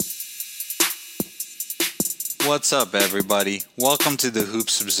What's up, everybody? Welcome to the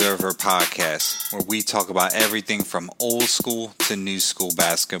Hoops Observer podcast, where we talk about everything from old school to new school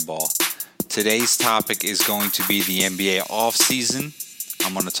basketball. Today's topic is going to be the NBA offseason.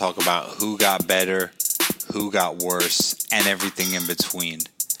 I'm going to talk about who got better, who got worse, and everything in between.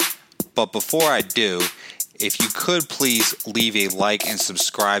 But before I do, if you could please leave a like and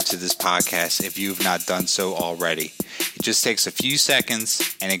subscribe to this podcast if you've not done so already. It just takes a few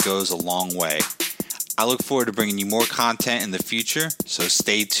seconds and it goes a long way. I look forward to bringing you more content in the future, so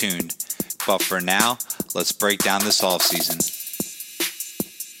stay tuned. But for now, let's break down this offseason.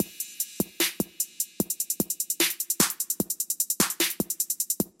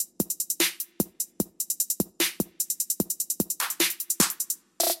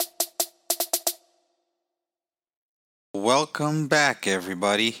 Welcome back,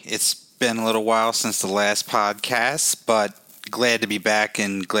 everybody. It's been a little while since the last podcast, but glad to be back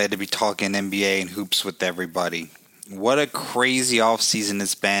and glad to be talking NBA and hoops with everybody. What a crazy offseason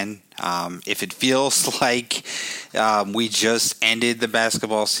it's been. If it feels like we just ended the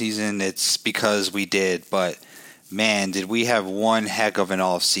basketball season, it's because we did. But man, did we have one heck of an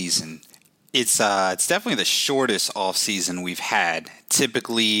offseason. It's definitely the shortest offseason we've had.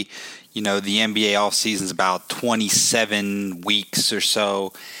 Typically, the NBA offseason is about 27 weeks or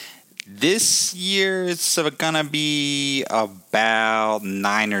so. This year, it's going to be about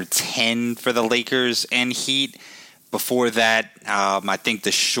 9 or 10 for the Lakers and Heat. Before that, I think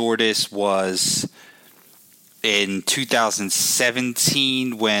the shortest was in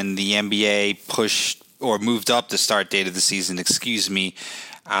 2017 when the NBA pushed or moved up the start date of the season,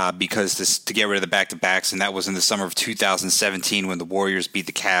 because to get rid of the back-to-backs, and that was in the summer of 2017 when the Warriors beat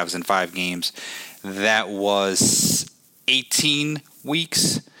the Cavs in 5 games. That was 18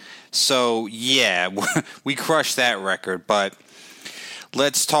 weeks. So, yeah, we crushed that record, but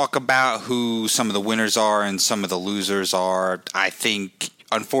let's talk about who some of the winners are and some of the losers are. I think,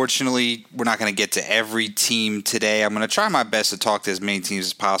 unfortunately, we're not going to get to every team today. I'm going to try my best to talk to as many teams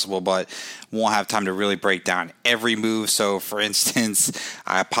as possible, but won't have time to really break down every move. So, for instance,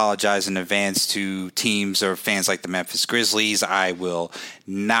 I apologize in advance to teams or fans like the Memphis Grizzlies. I will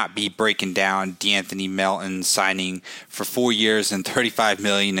not be breaking down De'Anthony Melton signing for 4 years and $35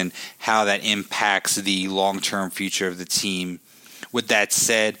 million and how that impacts the long-term future of the team. With that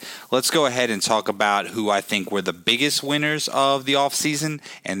said, let's go ahead and talk about who I think were the biggest winners of the offseason,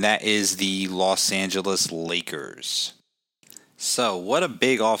 and that is the Los Angeles Lakers. So, what a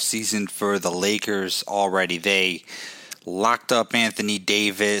big offseason for the Lakers already. They locked up Anthony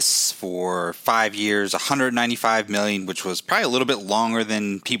Davis for 5 years, $195 million, which was probably a little bit longer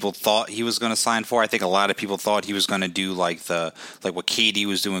than people thought he was going to sign for. I think a lot of people thought he was going to do like what KD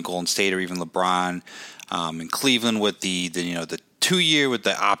was doing Golden State or even LeBron in Cleveland with the 2-year with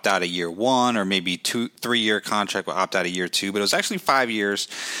the opt-out of year 1, or maybe 3-year contract with opt-out of year 2. But it was actually 5 years,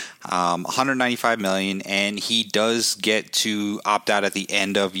 $195 million, and he does get to opt out at the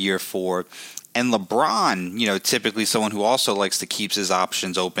end of year 4. And LeBron, typically someone who also likes to keep his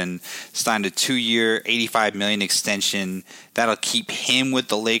options open, signed a 2-year, $85 million extension. That'll keep him with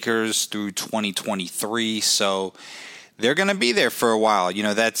the Lakers through 2023. So they're going to be there for a while.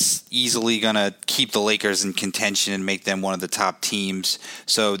 That's easily going to keep the Lakers in contention and make them one of the top teams.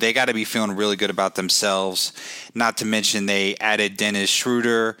 So they got to be feeling really good about themselves. Not to mention they added Dennis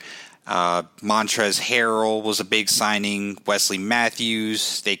Schroeder. Montrezl Harrell was a big signing. Wesley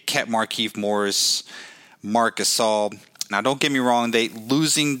Matthews. They kept Markieff Morris, Marc Gasol. Now, don't get me wrong.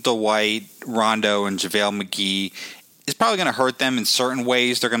 Losing Dwight, Rondo, and JaVale McGee is probably going to hurt them in certain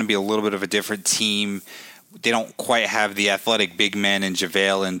ways. They're going to be a little bit of a different team. They don't quite have the athletic big men in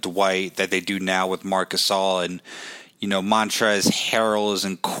JaVale and Dwight that they do now with Marc Gasol. And, Montrezl Harrell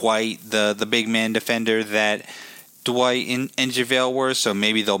isn't quite the big man defender that Dwight and JaVale were. So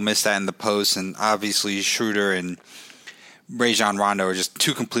maybe they'll miss that in the post. And obviously Schroeder and Rajon Rondo are just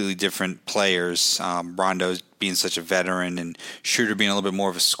two completely different players. Rondo being such a veteran and Schroeder being a little bit more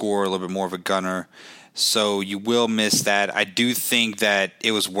of a scorer, a little bit more of a gunner. So you will miss that. I do think that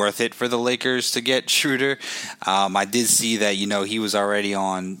it was worth it for the Lakers to get Schroeder. I did see that, he was already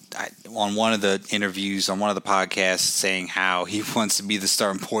on one of the interviews, on one of the podcasts, saying how he wants to be the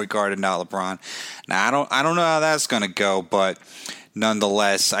starting point guard and not LeBron. Now, I don't know how that's going to go, but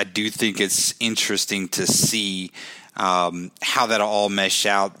nonetheless, I do think it's interesting to see how that'll all mesh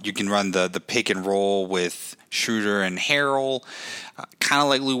out. You can run the pick and roll with Schroeder and Harrell, kind of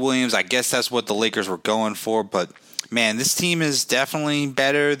like Lou Williams. I guess that's what the Lakers were going for, but man, this team is definitely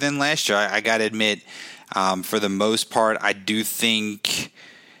better than last year. I got to admit, for the most part, I do think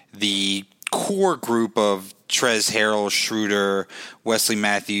the core group of Trez Harrell, Schroeder, Wesley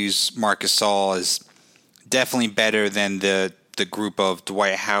Matthews, Marc Gasol is definitely better than the group of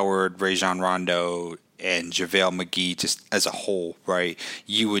Dwight Howard, Rajon Rondo, and JaVale McGee just as a whole, right?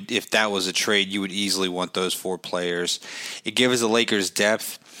 You would, if that was a trade, you would easily want those 4 players. It gives the Lakers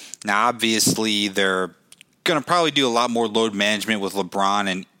depth. Now, obviously, they're going to probably do a lot more load management with LeBron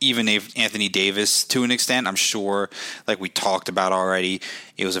and even Anthony Davis to an extent, I'm sure, like we talked about already.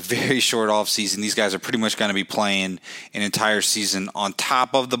 It was a very short offseason. These guys are pretty much going to be playing an entire season on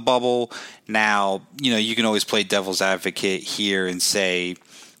top of the bubble. Now, you can always play devil's advocate here and say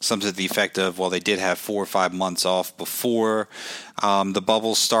something to the effect of, well, they did have 4 or 5 months off before the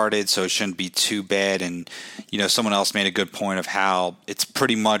bubble started, so it shouldn't be too bad. And, someone else made a good point of how it's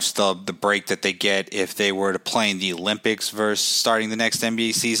pretty much the break that they get if they were to play in the Olympics versus starting the next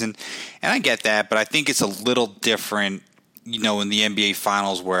NBA season. And I get that, but I think it's a little different, in the NBA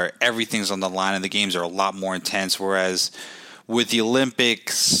Finals where everything's on the line and the games are a lot more intense, whereas with the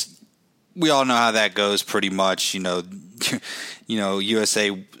Olympics, we all know how that goes pretty much.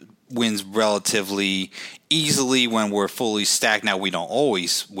 USA wins relatively easily when we're fully stacked. Now, we don't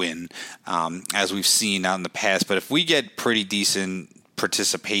always win, as we've seen out in the past, but if we get pretty decent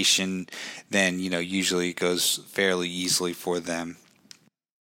participation, then, usually it goes fairly easily for them.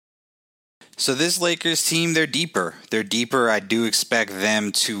 So this Lakers team, they're deeper. I do expect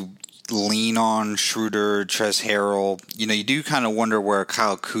them to lean on Schroeder, Trez Harrell. You do kind of wonder where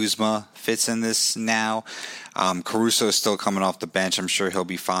Kyle Kuzma fits in this now. Caruso is still coming off the bench. I'm sure he'll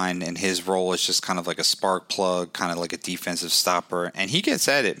be fine, and his role is just kind of like a spark plug, kind of like a defensive stopper, and he gets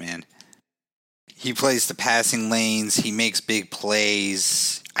at it, man. He plays the passing lanes. He makes big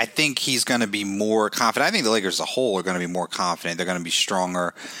plays. I think he's going to be more confident. I think the Lakers as a whole are going to be more confident. They're going to be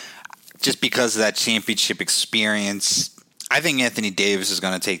stronger just because of that championship experience. I think Anthony Davis is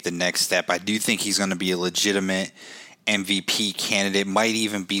going to take the next step. I do think he's going to be a legitimate MVP candidate, might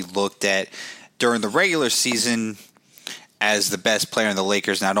even be looked at during the regular season as the best player in the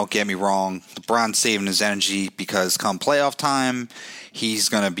Lakers. Now, don't get me wrong, LeBron's saving his energy because come playoff time, he's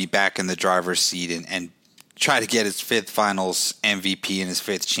going to be back in the driver's seat and try to get his 5th finals MVP and his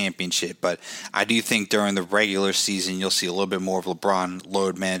 5th championship. But I do think during the regular season, you'll see a little bit more of LeBron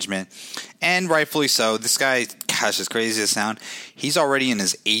load management, and rightfully so. This guy, gosh, as crazy as it sounds, he's already in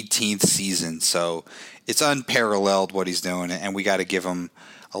his 18th season, so it's unparalleled what he's doing, and we got to give him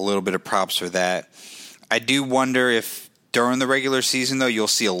a little bit of props for that. I do wonder if during the regular season, though, you'll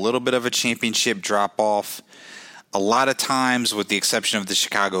see a little bit of a championship drop-off. A lot of times, with the exception of the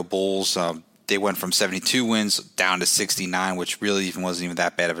Chicago Bulls, they went from 72 wins down to 69, which really wasn't even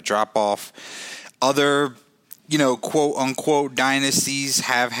that bad of a drop-off. Other, quote-unquote dynasties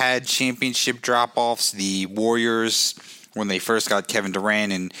have had championship drop-offs. The Warriors, when they first got Kevin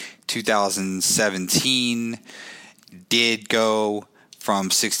Durant in 2017, did go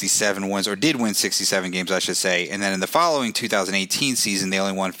from 67 wins, or did win 67 games, I should say. And then in the following 2018 season, they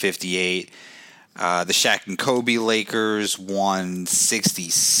only won 58. The Shaq and Kobe Lakers won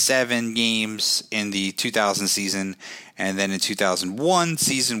 67 games in the 2000 season. And then in 2001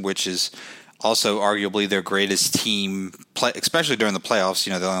 season, which is also arguably their greatest team, especially during the playoffs,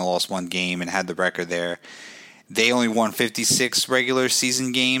 they only lost 1 game and had the record there. They only won 56 regular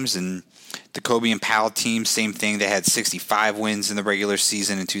season games, and the Kobe and Powell team, same thing. They had 65 wins in the regular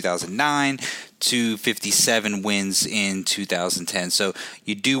season in 2009 to 57 wins in 2010. So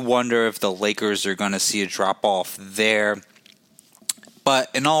you do wonder if the Lakers are going to see a drop-off there. But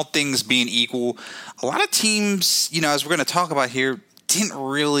in all things being equal, a lot of teams, as we're going to talk about here, didn't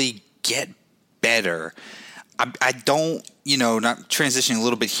really get better. I don't, not transitioning a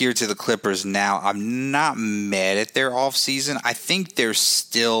little bit here to the Clippers now, I'm not mad at their offseason. I think the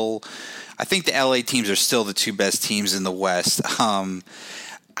LA teams are still the 2 best teams in the West.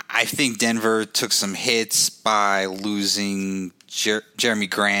 I think Denver took some hits by losing Jeremy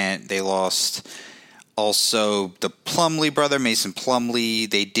Grant. They lost also the Plumlee brother, Mason Plumlee.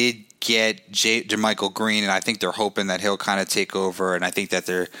 They did get JaMychal Green, and I think they're hoping that he'll kind of take over, and I think that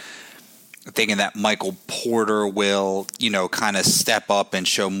they're thinking that Michael Porter will, kind of step up and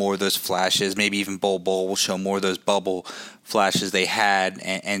show more of those flashes. Maybe even Bol Bol will show more of those bubble flashes they had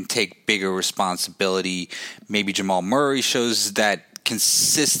and take bigger responsibility. Maybe Jamal Murray shows that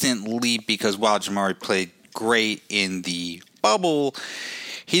consistent leap because while Jamal Murray played great in the bubble,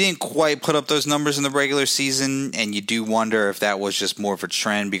 he didn't quite put up those numbers in the regular season, and you do wonder if that was just more of a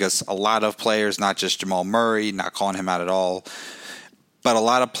trend because a lot of players, not just Jamal Murray, not calling him out at all, but a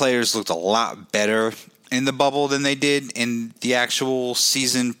lot of players looked a lot better in the bubble than they did in the actual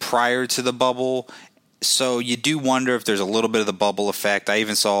season prior to the bubble. So you do wonder if there's a little bit of the bubble effect. I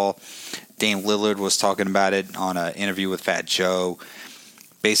even saw Dame Lillard was talking about it on an interview with Fat Joe,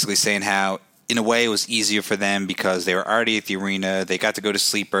 basically saying how in a way, it was easier for them because they were already at the arena. They got to go to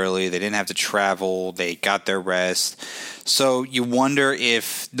sleep early. They didn't have to travel. They got their rest. So you wonder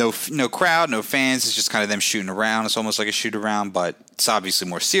if no crowd, no fans, it's just kind of them shooting around. It's almost like a shoot around, but it's obviously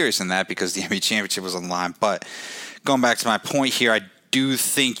more serious than that because the NBA championship was on the line. But going back to my point here, I do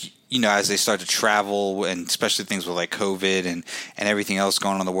think, as they start to travel, and especially things with like COVID and everything else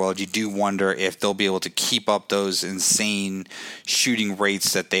going on in the world, you do wonder if they'll be able to keep up those insane shooting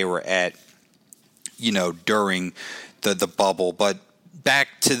rates that they were at, during the bubble. But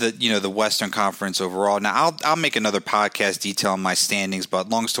back to the Western Conference overall. Now, I'll make another podcast detailing my standings, but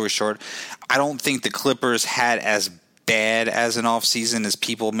long story short, I don't think the Clippers had as bad as an offseason as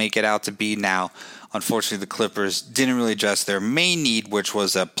people make it out to be. Now, unfortunately, the Clippers didn't really address their main need, which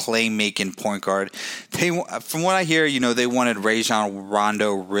was a playmaking point guard. From what I hear, they wanted Rajon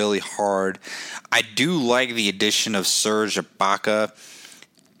Rondo really hard. I do like the addition of Serge Ibaka.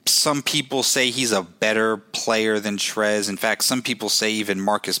 Some people say he's a better player than Trez. In fact, some people say even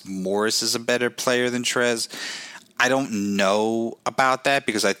Marcus Morris is a better player than Trez. I don't know about that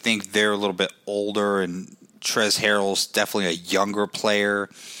because I think they're a little bit older and Trez Harrell's definitely a younger player.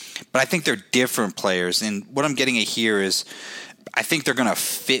 But I think they're different players. And what I'm getting at here is I think they're going to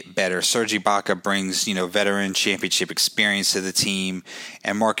fit better. Serge Ibaka brings, veteran championship experience to the team.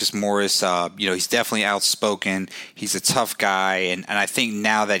 And Marcus Morris, he's definitely outspoken. He's a tough guy. And I think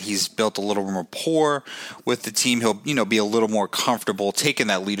now that he's built a little more rapport with the team, he'll, be a little more comfortable taking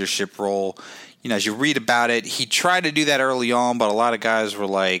that leadership role. As you read about it, he tried to do that early on, but a lot of guys were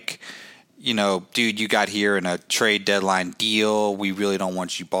like, dude, you got here in a trade deadline deal. We really don't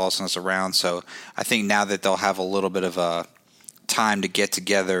want you bossing us around. So I think now that they'll have a little bit of a time to get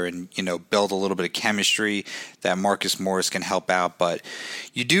together and, build a little bit of chemistry, that Marcus Morris can help out. But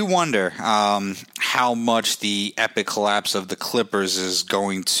you do wonder how much the epic collapse of the Clippers is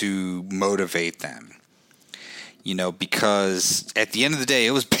going to motivate them. Because at the end of the day,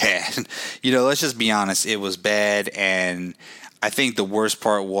 it was bad. Let's just be honest. It was bad. And I think the worst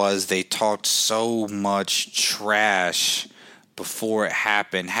part was they talked so much trash before it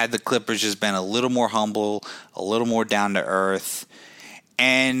happened. Had the Clippers just been a little more humble, a little more down to earth,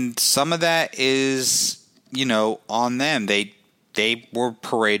 and some of that is, on them. They were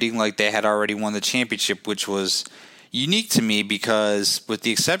parading like they had already won the championship, which was unique to me because with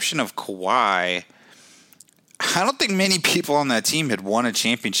the exception of Kawhi, I don't think many people on that team had won a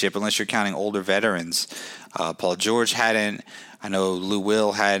championship unless you're counting older veterans. Paul George hadn't. I know Lou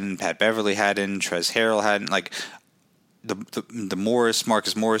Will hadn't. Pat Beverly hadn't. Trez Harrell hadn't. Like the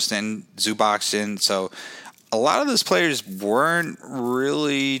Marcus Morris didn't. Zubac didn't. So a lot of those players weren't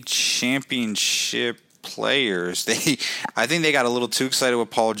really championship players. I think they got a little too excited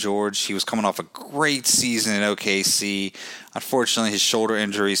with Paul George. He was coming off a great season in OKC. Unfortunately, his shoulder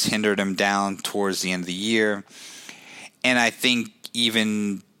injuries hindered him down towards the end of the year. And I think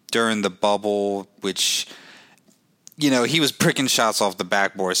even during the bubble, which, he was pricking shots off the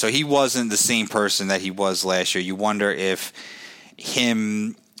backboard. So he wasn't the same person that he was last year. You wonder if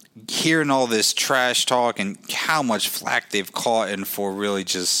him hearing all this trash talk and how much flack they've caught and for really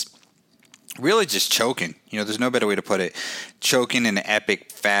just choking. There's no better way to put it. Choking in an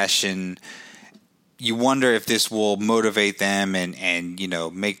epic fashion. You wonder if this will motivate them and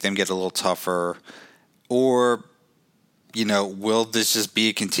make them get a little tougher, or will this just be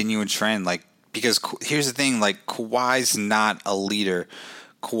a continuing trend? Because here's the thing, Kawhi's not a leader.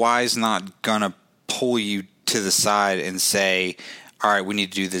 Kawhi's not gonna pull you to the side and say, all right, we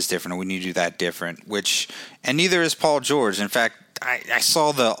need to do this different or we need to do that different. And neither is Paul George. In fact, I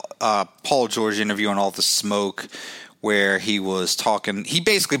saw the Paul George interview on All the Smoke where he was talking. He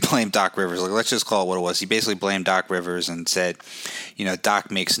basically blamed Doc Rivers. Let's just call it what it was. He basically blamed Doc Rivers and said,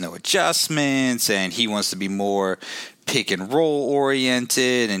 Doc makes no adjustments and he wants to be more pick and roll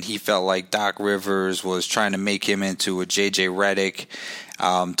oriented. And he felt like Doc Rivers was trying to make him into a J.J. Redick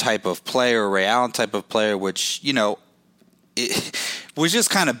type of player, Ray Allen type of player, which, it was just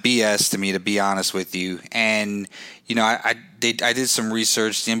kind of BS to me, to be honest with you. And, I did some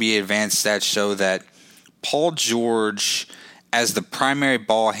research. The NBA Advanced Stats show that Paul George, as the primary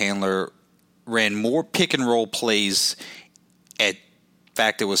ball handler, ran more pick and roll plays. In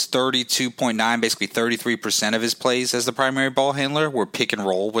fact, it was 32.9, basically 33% of his plays as the primary ball handler were pick and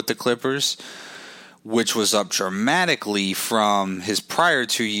roll with the Clippers, which was up dramatically from his prior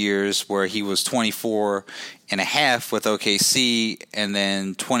 2 years where he was 24.5 with OKC and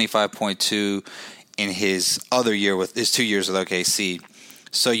then 25.2 in his other year with his 2 years with OKC.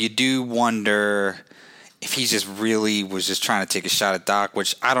 So you do wonder if he just really was just trying to take a shot at Doc,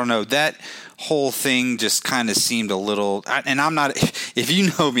 which I don't know. That whole thing just kind of seemed a little. And I'm not. If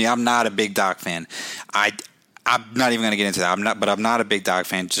you know me, I'm not a big Doc fan. I'm not even going to get into that. I'm not a big Doc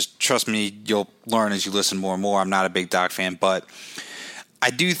fan. Just trust me, you'll learn as you listen more and more. I'm not a big Doc fan, but I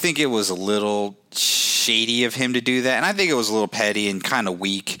do think it was a little shady of him to do that, and I think it was a little petty and kind of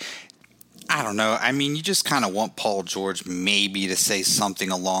weak. I don't know. I mean, you just kind of want Paul George maybe to say something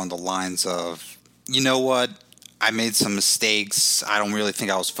along the lines of, you know what, I made some mistakes. I don't really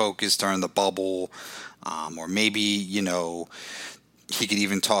think I was focused during the bubble. Or maybe, he could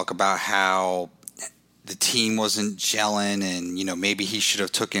even talk about how the team wasn't gelling and, maybe he should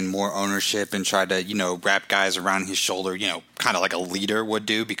have taken more ownership and tried to, wrap guys around his shoulder, kind of like a leader would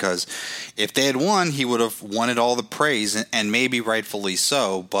do, because if they had won, he would have wanted all the praise and maybe rightfully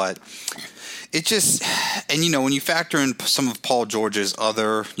so. But it just, and when you factor in some of Paul George's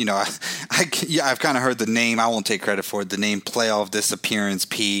other, I've kind of heard the name, I won't take credit for it, the name playoff disappearance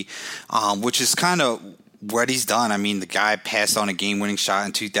P, which is kind of what he's done. I mean, the guy passed on a game-winning shot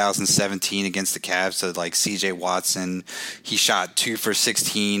in 2017 against the Cavs to C.J. Watson. He shot 2 for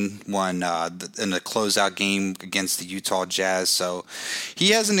 16 in the closeout game against the Utah Jazz. So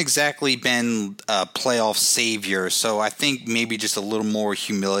he hasn't exactly been a playoff savior. So I think maybe just a little more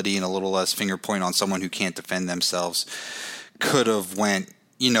humility and a little less finger point on someone who can't defend themselves could have went,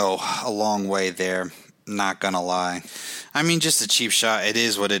 a long way there. Not gonna lie. I mean, just a cheap shot. It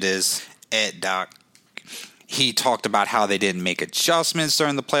is what it is. Doc. He talked about how they didn't make adjustments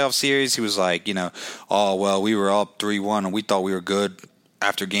during the playoff series. He was like, oh, well, we were up 3-1 and we thought we were good.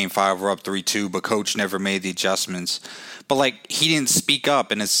 After Game 5, we're up 3-2, but Coach never made the adjustments. But, he didn't speak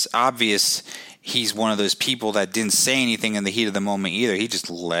up, and it's obvious he's one of those people that didn't say anything in the heat of the moment either. He just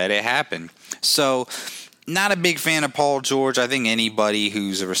let it happen. So, not a big fan of Paul George. I think anybody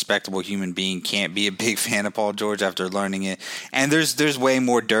who's a respectable human being can't be a big fan of Paul George after learning it. And there's way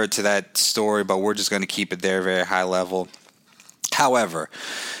more dirt to that story, but we're just going to keep it there, very high level. However,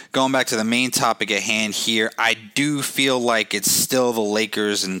 going back to the main topic at hand here, I do feel like it's still the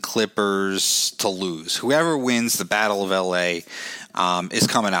Lakers and Clippers to lose. Whoever wins the Battle of LA is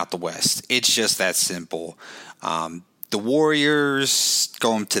coming out the West. It's just that simple. The Warriors,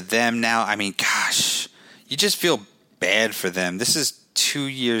 going to them now, I mean, gosh, you just feel bad for them. This is 2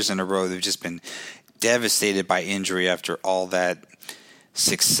 years in a row they've just been devastated by injury after all that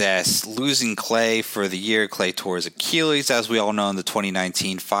success. Losing Klay for the year. Klay tore his Achilles, as we all know in the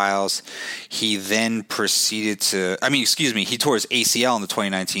 2019 files. He then proceeded to, he tore his ACL in the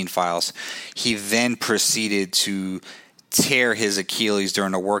 2019 files. He then proceeded to tear his Achilles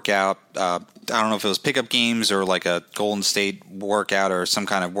during a workout. I don't know if it was pickup games or like a Golden State workout or some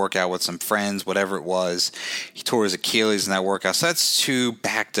kind of workout with some friends, whatever it was. He tore his Achilles in that workout. So that's 2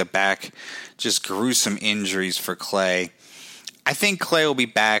 back-to-back just gruesome injuries for Klay. I think Klay will be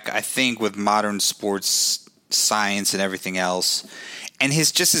back. I think with modern sports science and everything else, and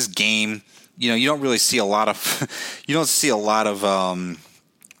his game, you don't really see a lot of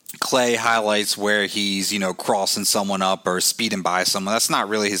Klay highlights where he's, crossing someone up or speeding by someone. That's not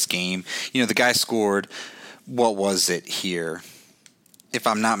really his game. The guy scored, what was it here? If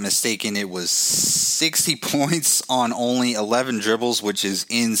I'm not mistaken, it was 60 points on only 11 dribbles, which is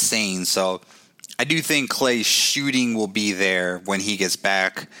insane. So I do think Klay's shooting will be there when he gets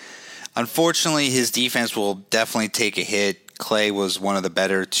back. Unfortunately, his defense will definitely take a hit. Klay was one of the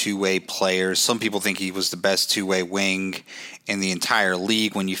better two-way players. Some people think he was the best two-way wing in the entire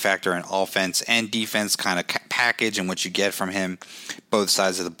league when you factor in offense and defense kind of package and what you get from him, both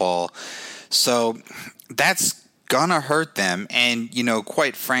sides of the ball. So that's going to hurt them. And,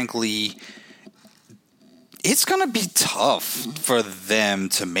 quite frankly, it's going to be tough for them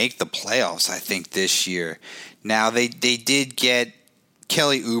to make the playoffs, I think, this year. Now, they did get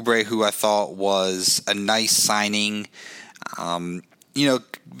Kelly Oubre, who I thought was a nice signing.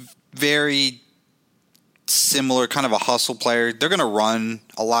 Very similar, kind of a hustle player. They're going to run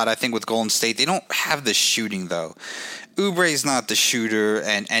a lot, I think, with Golden State. They don't have the shooting, though. Oubre's not the shooter,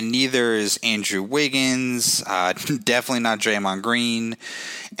 and neither is Andrew Wiggins. Definitely not Draymond Green.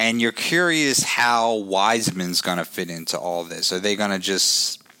 And you're curious how Wiseman's going to fit into all this. Are they going to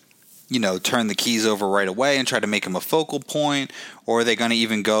just, turn the keys over right away and try to make him a focal point? Or are they going to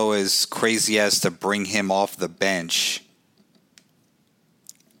even go as crazy as to bring him off the bench?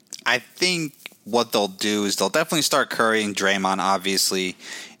 I think what they'll do is they'll definitely start Curry and Draymond, obviously,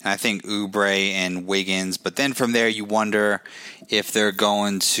 and I think Oubre and Wiggins. But then from there, you wonder if they're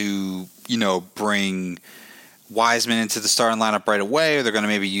going to, bring Wiseman into the starting lineup right away, or they're going to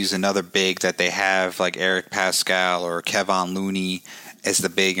maybe use another big that they have, like Eric Pascal or Kevon Looney as the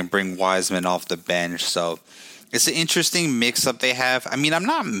big, and bring Wiseman off the bench. So It's an interesting mix-up they have. I mean, I'm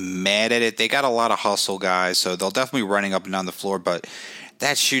not mad at it. They got a lot of hustle guys, so they'll definitely be running up and down the floor, but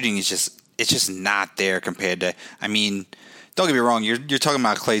that shooting is just not there compared to, I mean, don't get me wrong, you're talking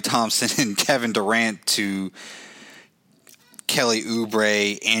about Klay Thompson and Kevin Durant to Kelly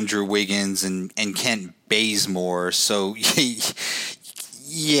Oubre, Andrew Wiggins, and Kent Bazemore. So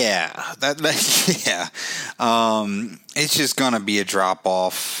yeah, it's just gonna be a drop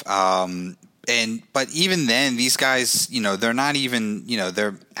off. But even then, these guys, they're not even,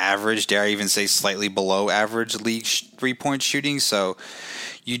 they're average. Dare I even say slightly below average league 3-point shooting. So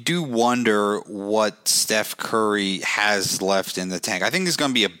you do wonder what Steph Curry has left in the tank. I think this is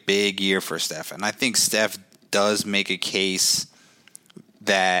going to be a big year for Steph, and I think Steph does make a case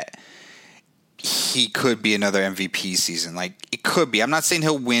that he could be another MVP season. Like, it could be. I'm not saying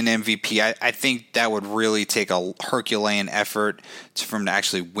he'll win MVP. I think that would really take a Herculean effort for him to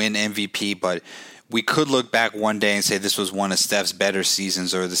actually win MVP, but we could look back one day and say this was one of Steph's better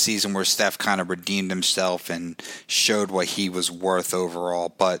seasons, or the season where Steph kind of redeemed himself and showed what he was worth overall.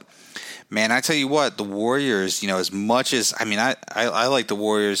 But man, I tell you what, the Warriors, as much as, I mean, I like the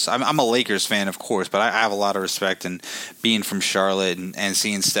Warriors. I'm a Lakers fan, of course, but I have a lot of respect, and being from Charlotte and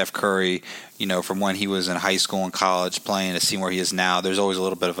seeing Steph Curry, from when he was in high school and college playing to see where he is now, there's always a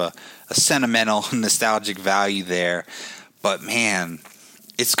little bit of a sentimental, nostalgic value there. But man,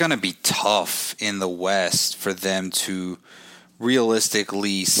 it's going to be tough in the West for them to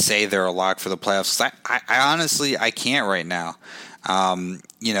realistically say they're a lock for the playoffs. I honestly, I can't right now.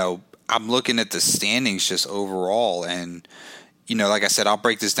 I'm looking at the standings just overall, and like I said, I'll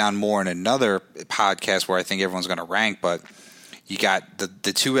break this down more in another podcast where I think everyone's going to rank. But you got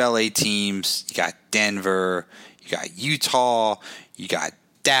the two LA teams, you got Denver, you got Utah, you got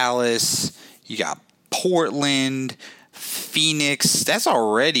Dallas, you got Portland, Phoenix. That's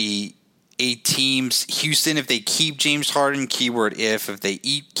already 8 teams. Houston, if they keep James Harden, keyword if they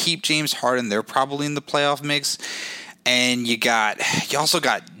keep James Harden, they're probably in the playoff mix. And you also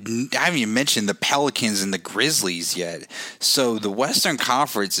got, I haven't even mentioned the Pelicans and the Grizzlies yet. So the Western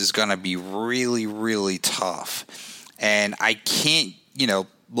Conference is going to be really, really tough. And I can't,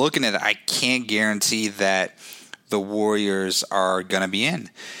 looking at it, I can't guarantee that the Warriors are going to be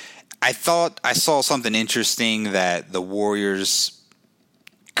in. I thought I saw something interesting that the Warriors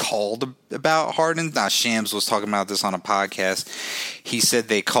called about Harden. Now, Shams was talking about this on a podcast. He said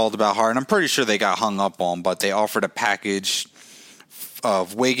they called about Harden. I'm pretty sure they got hung up on, but they offered a package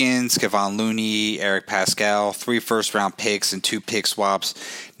of Wiggins, Kevon Looney, Eric Pascal, 3 first-round picks, and 2 pick swaps.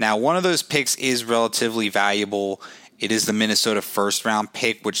 Now, one of those picks is relatively valuable. It is the Minnesota first-round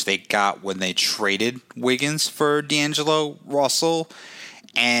pick, which they got when they traded Wiggins for D'Angelo Russell.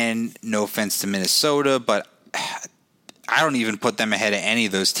 And no offense to Minnesota, but I don't even put them ahead of any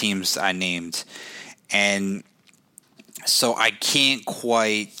of those teams I named. And so I can't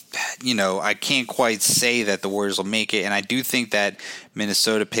quite say that the Warriors will make it. And I do think that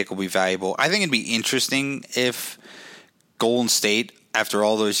Minnesota pick will be valuable. I think it'd be interesting if Golden State, after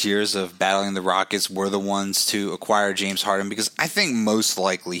all those years of battling the Rockets, were the ones to acquire James Harden, because I think most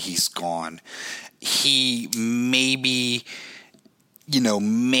likely he's gone. He maybe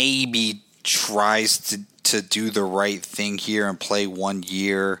tries to do the right thing here and play 1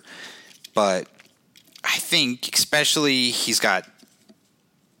 year, but I think especially he's got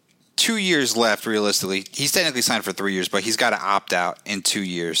 2 years left realistically. He's technically signed for 3 years, but he's got to opt out in 2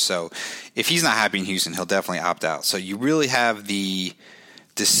 years. So if he's not happy in Houston, he'll definitely opt out. So you really have the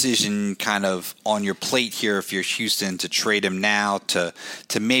decision kind of on your plate here if you're Houston, to trade him now, to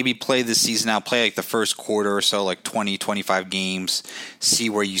maybe play the season out, play like the first quarter or so, like 20, 25 games, see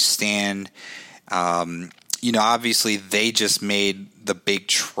where you stand. Obviously they just made the big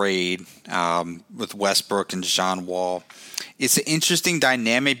trade with Westbrook and John Wall. It's an interesting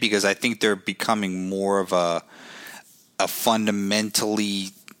dynamic because I think they're becoming more of a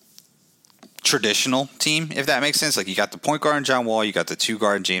fundamentally traditional team, if that makes sense. Like, you got the point guard in John Wall, you got the 2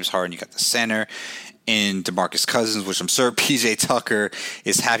 guard in James Harden, you got the center in DeMarcus Cousins, which I'm sure PJ Tucker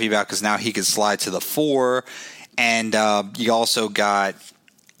is happy about because now he can slide to the 4. And you also got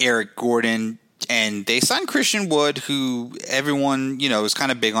Eric Gordon, and they signed Christian Wood, who everyone, is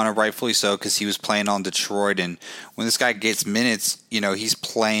kind of big on it, rightfully so, because he was playing on Detroit. And when this guy gets minutes, he's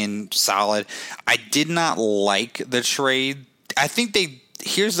playing solid. I did not like the trade. I think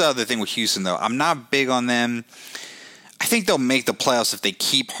here's the other thing with Houston, though. I'm not big on them. I think they'll make the playoffs if they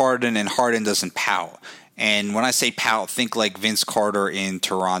keep Harden and Harden doesn't pout. And when I say pout, think like Vince Carter in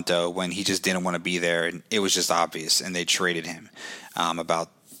Toronto when he just didn't want to be there, and it was just obvious, and they traded him about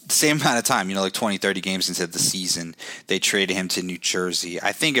same amount of time, like 20, 30 games into the season, they traded him to New Jersey.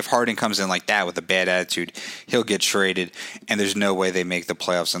 I think if Harden comes in like that with a bad attitude, he'll get traded, and there's no way they make the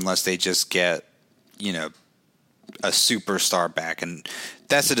playoffs unless they just get, a superstar back. And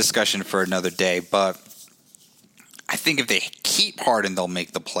that's a discussion for another day. But I think if they keep Harden, they'll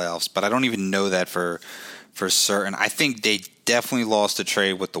make the playoffs. But I don't even know that for certain. I think they definitely lost a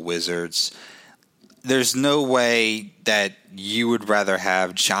trade with the Wizards. There's no way that you would rather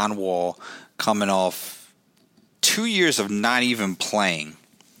have John Wall coming off 2 years of not even playing.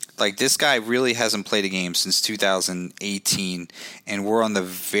 Like, this guy really hasn't played a game since 2018, and we're on the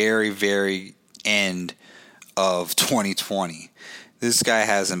very, very end of 2020. This guy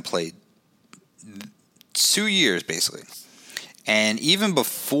hasn't played 2 years, basically. And even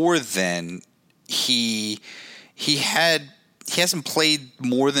before then, he hasn't played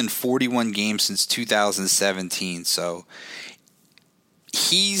more than 41 games since 2017, so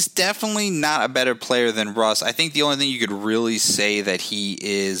he's definitely not a better player than Russ. I think the only thing you could really say that he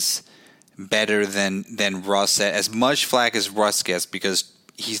is better than Russ at, as much flack as Russ gets, because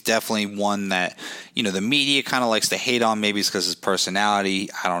he's definitely one that, the media kind of likes to hate on. Maybe it's because of his personality.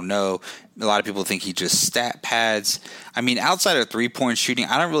 I don't know. A lot of people think he just stat pads. I mean, outside of three-point shooting,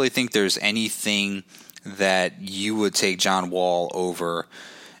 I don't really think there's anything that you would take John Wall over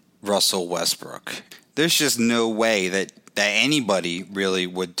Russell Westbrook. There's just no way that anybody really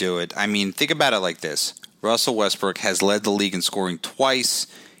would do it. I mean, think about it like this. Russell Westbrook has led the league in scoring twice.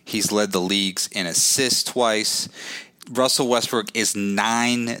 He's led the leagues in assists twice. Russell Westbrook is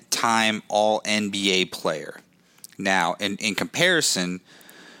 9-time All-NBA player. Now, in comparison,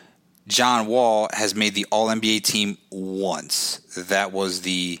 John Wall has made the All-NBA team once. That was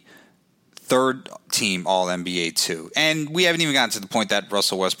the third team All-NBA too. And we haven't even gotten to the point that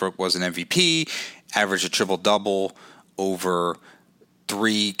Russell Westbrook was an MVP, averaged a triple-double over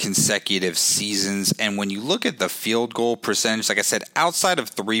 3 consecutive seasons. And when you look at the field goal percentage, like I said, outside of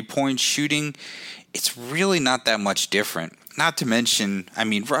three-point shooting, it's really not that much different. Not to mention, I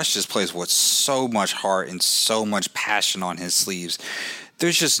mean, Russ just plays with so much heart and so much passion on his sleeves.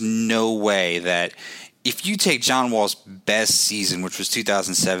 There's just no way that if you take John Wall's best season, which was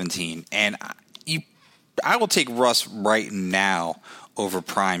 2017, and I will take Russ right now over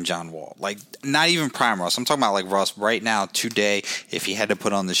prime John Wall. Like, not even prime Russ. I'm talking about like Russ right now, today, if he had to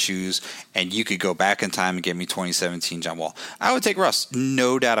put on the shoes and you could go back in time and get me 2017 John Wall. I would take Russ,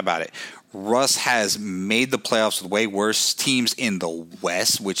 no doubt about it. Russ has made the playoffs with way worse teams in the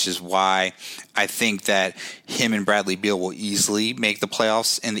West, which is why I think that him and Bradley Beal will easily make the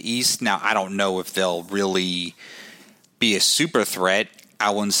playoffs in the East. Now, I don't know if they'll really be a super threat. I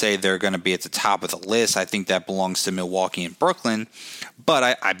wouldn't say they're going to be at the top of the list. I think that belongs to Milwaukee and Brooklyn.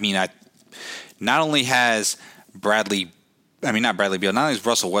 But not only has not only has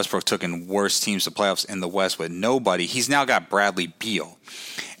Russell Westbrook taken worse teams to playoffs in the West with nobody, he's now got Bradley Beal.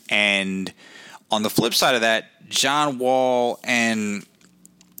 And on the flip side of that, John Wall and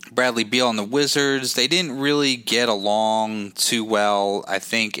Bradley Beal on the Wizards, they didn't really get along too well, I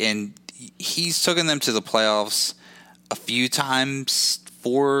think. And he's taken them to the playoffs a few times,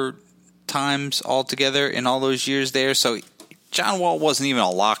 4 times altogether in all those years there. So John Wall wasn't even a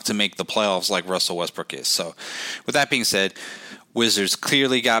lock to make the playoffs like Russell Westbrook is. So with that being said, Wizards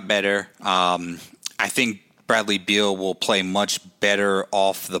clearly got better. I think Bradley Beal will play much better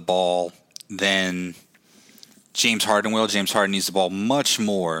off the ball than James Harden will. James Harden needs the ball much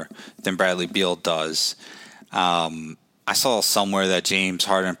more than Bradley Beal does. I saw somewhere that James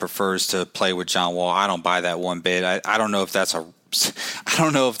Harden prefers to play with John Wall. I don't buy that one bit. I don't know if that's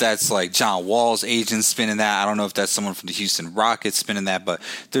like John Wall's agent spinning that. I don't know if that's someone from the Houston Rockets spinning that, but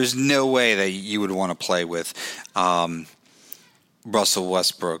there's no way that you would want to play with Russell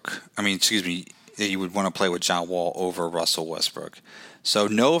Westbrook. That you would want to play with John Wall over Russell Westbrook. So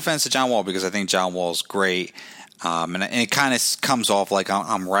no offense to John Wall, because I think John Wall's great. And it kind of comes off like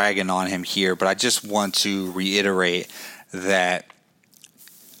I'm ragging on him here, but I just want to reiterate that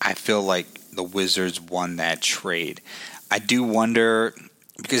I feel like the Wizards won that trade. I do wonder,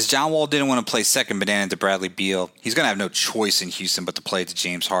 because John Wall didn't want to play second banana to Bradley Beal. He's going to have no choice in Houston but to play to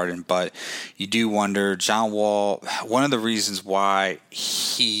James Harden. But you do wonder, John Wall, one of the reasons why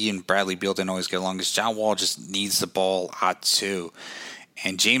he and Bradley Beal didn't always get along is John Wall just needs the ball a lot too.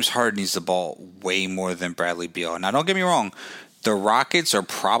 And James Harden needs the ball way more than Bradley Beal. Now, don't get me wrong. The Rockets are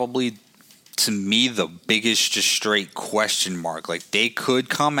probably, to me, the biggest just straight question mark. Like, they could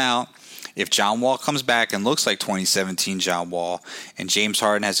come out if John Wall comes back and looks like 2017 John Wall, and James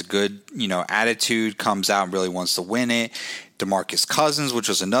Harden has a good, attitude, comes out and really wants to win it. DeMarcus Cousins, which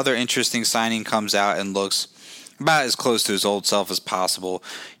was another interesting signing, comes out and looks about as close to his old self as possible,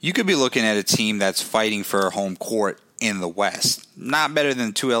 you could be looking at a team that's fighting for home court in the West. Not better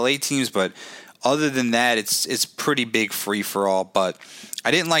than 2 LA teams, but other than that, it's pretty big free-for-all. But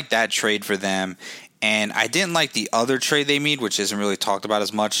I didn't like that trade for them. And I didn't like the other trade they made, which isn't really talked about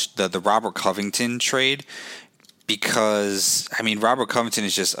as much, the Robert Covington trade. Because, I mean, Robert Covington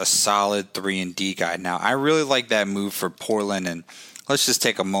is just a solid 3-and-D guy. Now, I really like that move for Portland, and let's just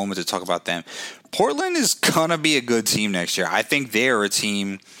take a moment to talk about them. Portland is going to be a good team next year. I think they're a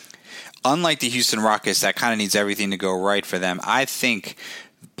team, unlike the Houston Rockets, that kind of needs everything to go right for them. I think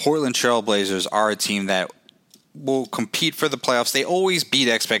Portland Trailblazers are a team that will compete for the playoffs. They always beat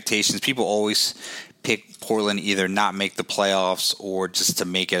expectations. People always pick Portland either not make the playoffs or just to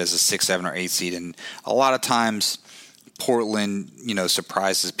make it as a 6, 7, or 8 seed. And a lot of times Portland,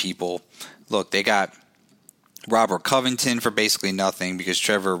 surprises people. Look, they got Robert Covington for basically nothing because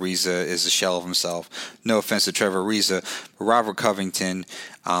Trevor Ariza is a shell of himself. No offense to Trevor Ariza, but Robert Covington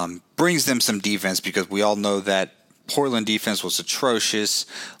brings them some defense because we all know that Portland defense was atrocious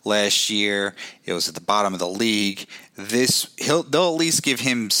last year. It was at the bottom of the league. They'll at least give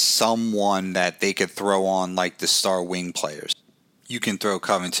him someone that they could throw on like the star wing players. You can throw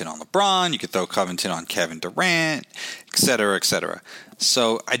Covington on LeBron. You can throw Covington on Kevin Durant, et cetera, et cetera.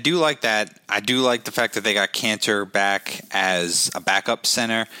 So I do like that. I do like the fact that they got Kanter back as a backup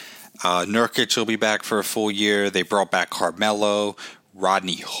center. Nurkic will be back for a full year. They brought back Carmelo.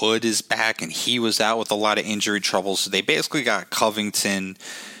 Rodney Hood is back, and he was out with a lot of injury trouble. So they basically got Covington,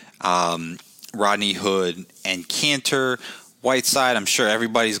 Rodney Hood, and Kanter. Whiteside, I'm sure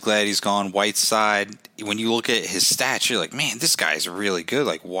everybody's glad he's gone. Whiteside, when you look at his stats, you're like, man, this guy's really good.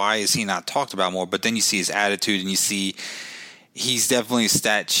 Like, why is he not talked about more? But then you see his attitude, and you see he's definitely a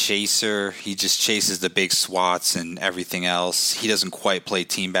stat chaser. He just chases the big swats and everything else. He doesn't quite play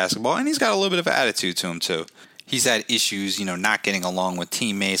team basketball, and he's got a little bit of attitude to him, too. He's had issues, not getting along with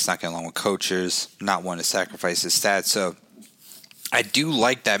teammates, not getting along with coaches, not wanting to sacrifice his stats. So I do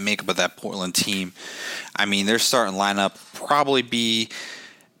like that makeup of that Portland team. I mean, their starting lineup probably be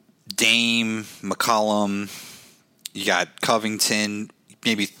Dame, McCollum. You got Covington,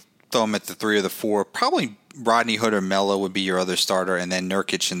 maybe throw him at the 3 or the 4. Probably Rodney Hood or Melo would be your other starter, and then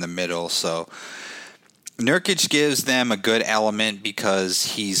Nurkic in the middle. So Nurkic gives them a good element because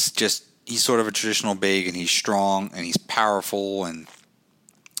he's sort of a traditional big, and he's strong, and he's powerful, and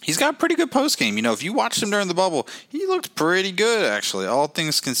he's got a pretty good post game. If you watched him during the bubble, he looked pretty good, actually, all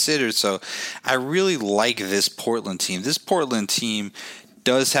things considered. So I really like this Portland team. This Portland team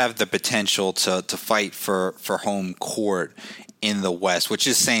does have the potential to fight for home court in the West, which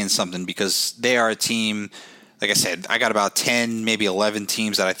is saying something because they are a team. Like I said, I got about 10, maybe 11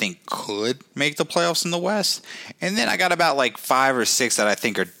 teams that I think could make the playoffs in the West. And then I got about like 5 or 6 that I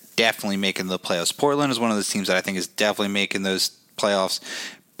think are definitely making the playoffs. Portland is one of those teams that I think is definitely making those playoffs,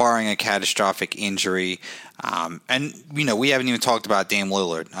 barring a catastrophic injury. And we haven't even talked about Dame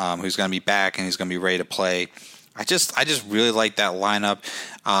Lillard, who's going to be back and he's going to be ready to play. I just really like that lineup.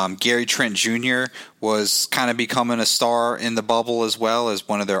 Gary Trent Jr. was kind of becoming a star in the bubble as well as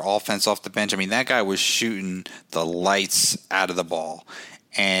one of their offense off the bench. I mean, that guy was shooting the lights out of the ball.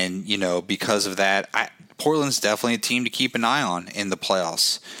 And, because of that, Portland's definitely a team to keep an eye on in the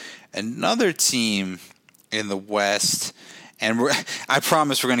playoffs. Another team in the West, and I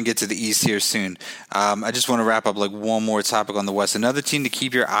promise we're going to get to the East here soon. I just want to wrap up like one more topic on the West. Another team to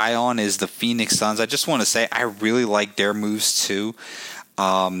keep your eye on is the Phoenix Suns. I just want to say I really like their moves too.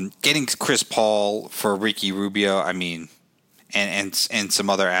 Getting Chris Paul for Ricky Rubio, I mean, and some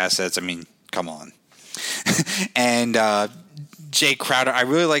other assets. I mean, come on. And Jay Crowder, I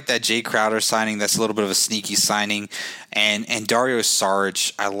really like that Jay Crowder signing. That's a little bit of a sneaky signing. And Dario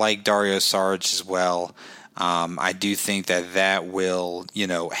Saric, I like Dario Saric as well. I do think that will,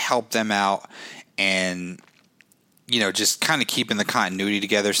 help them out and, just kind of keeping the continuity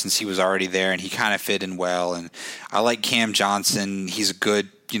together since he was already there and he kind of fit in well. And I like Cam Johnson. He's a good,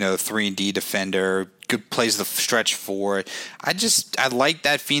 3-and-D defender. Good, plays the stretch forward. I like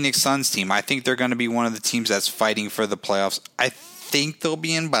that Phoenix Suns team. I think they're going to be one of the teams that's fighting for the playoffs. I think they'll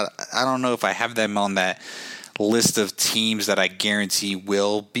be in, but I don't know if I have them on that list of teams that I guarantee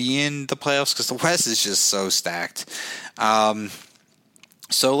will be in the playoffs because the West is just so stacked.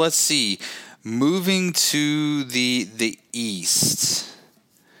 So let's see. Moving to the East,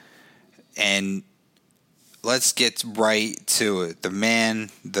 and let's get right to it. The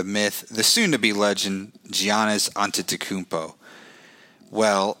man, the myth, the soon-to-be legend, Giannis Antetokounmpo.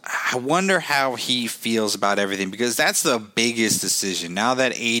 Well, I wonder how he feels about everything, because that's the biggest decision. Now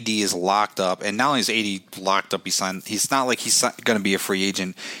that AD is locked up, and not only is AD locked up, he's not like he's going to be a free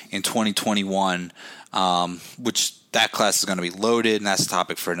agent in 2021, which that class is going to be loaded, and that's a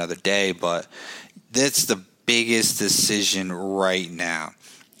topic for another day. But that's the biggest decision right now,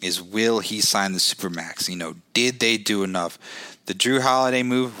 is will he sign the Supermax? Did they do enough? The Jrue Holiday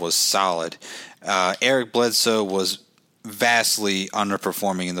move was solid. Eric Bledsoe was vastly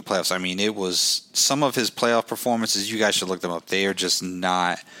underperforming in the playoffs. I mean, it was some of his playoff performances, you guys should look them up. They are just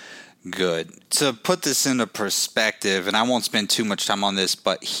not good. To put this into perspective, and I won't spend too much time on this,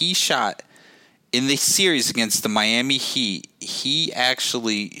 but he shot in the series against the Miami Heat. He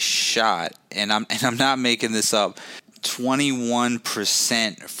actually shot, and I'm not making this up,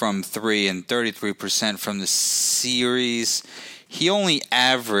 21% from three and 33% from the series. He only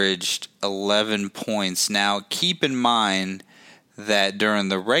averaged 11 points. Now, keep in mind that during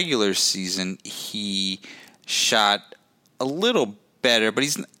the regular season, he shot a little better, but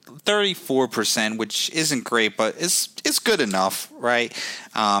he's 34%, which isn't great, but it's good enough, right?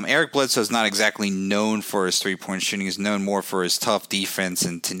 Eric Bledsoe is not exactly known for his three-point shooting. He's known more for his tough defense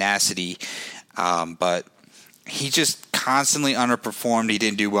and tenacity, but he just constantly underperformed. He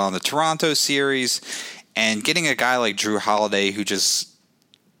didn't do well in the Toronto series. And getting a guy like Jrue Holiday, who just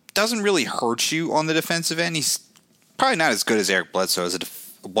doesn't really hurt you on the defensive end, he's probably not as good as Eric Bledsoe as a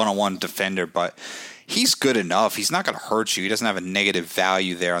one-on-one defender, but he's good enough. He's not going to hurt you. He doesn't have a negative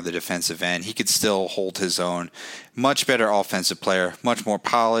value there on the defensive end. He could still hold his own. Much better offensive player, much more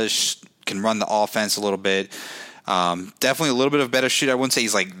polished, can run the offense a little bit. Definitely a little bit of a better shooter. I wouldn't say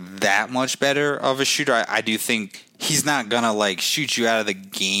he's like that much better of a shooter. I do think he's not going to like shoot you out of the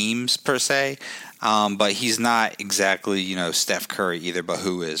games per se. But he's not exactly, Steph Curry either, but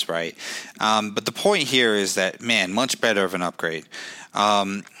who is, right? But the point here is that, man, much better of an upgrade.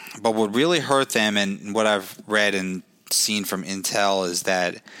 But what really hurt them, and what I've read and seen from Intel, is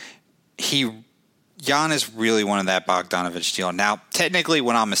that Giannis really wanted that Bogdanovich deal. Now, technically,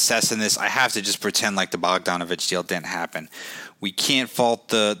 when I'm assessing this, I have to just pretend like the Bogdanovich deal didn't happen. We can't fault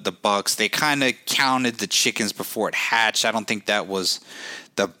the Bucks. They kind of counted the chickens before it hatched. I don't think that was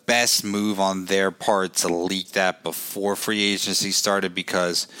the best move on their part to leak that before free agency started,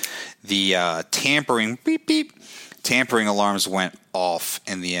 because the tampering alarms went off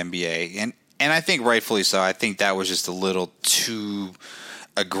in the NBA, and I think rightfully so. I think that was just a little too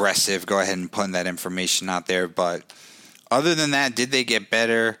aggressive. Go ahead and put that information out there. But other than that, did they get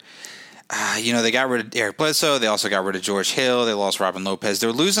better? They got rid of Eric Bledsoe. They also got rid of George Hill. They lost Robin Lopez.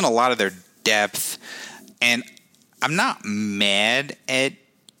 They're losing a lot of their depth, and I'm not mad at,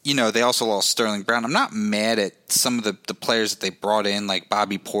 they also lost Sterling Brown. I'm not mad at some of the players that they brought in, like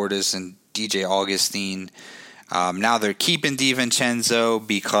Bobby Portis and DJ Augustine. Now they're keeping DiVincenzo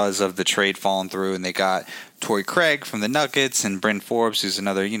because of the trade falling through, and they got Torrey Craig from the Nuggets and Bryn Forbes, who's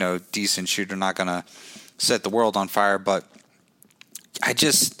another, decent shooter, not going to set the world on fire. But I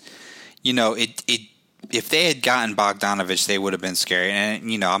just, if they had gotten Bogdanovich, they would have been scary.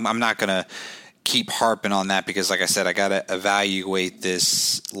 And, I'm not going to keep harping on that, because like I said, I got to evaluate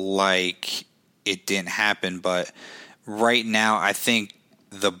this like it didn't happen. But right now, I think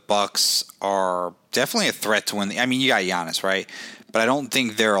the Bucks are definitely a threat to win. You got Giannis, right? But I don't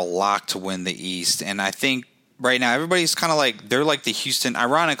think they're a lock to win the East. And I think right now everybody's kind of like, they're like the Houston,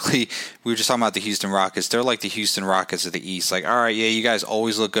 ironically, we were just talking about the Houston Rockets. They're like the Houston Rockets of the East. Like, all right, yeah, you guys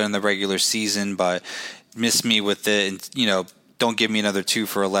always look good in the regular season, but miss me with it, don't give me another 2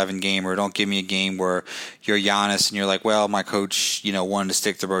 for 11 game, or don't give me a game where you're Giannis and you're like, well, my coach, wanted to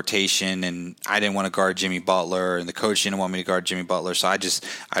stick to rotation, and I didn't want to guard Jimmy Butler, and the coach didn't want me to guard Jimmy Butler, so I just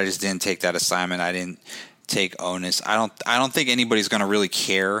didn't take that assignment. I didn't take onus. I don't think anybody's going to really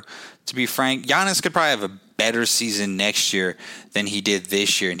care, to be frank. Giannis could probably have a better season next year than he did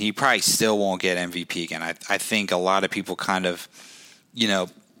this year, and he probably still won't get MVP again. I think a lot of people kind of,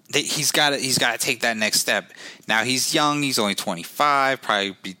 he's got to take that next step. Now, he's young. He's only 25.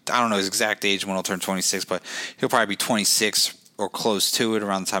 Probably I don't know his exact age when he'll turn 26, but he'll probably be 26 or close to it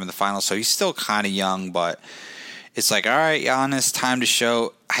around the time of the finals. So he's still kind of young, but it's like, all right, Giannis, time to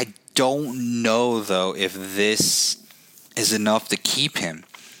show. I don't know, though, if this is enough to keep him.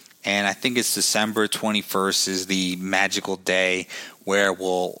 And I think it's December 21st is the magical day where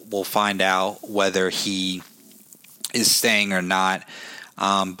we'll find out whether he is staying or not.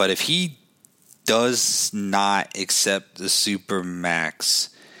 But if he does not accept the Supermax,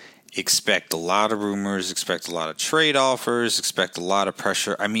 expect a lot of rumors, expect a lot of trade offers, expect a lot of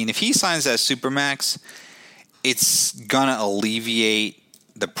pressure. If he signs that Supermax, it's going to alleviate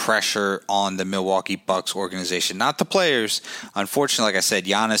the pressure on the Milwaukee Bucks organization, not the players. Unfortunately, like I said,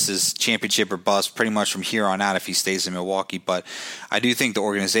 Giannis is championship or bust pretty much from here on out if he stays in Milwaukee. But I do think the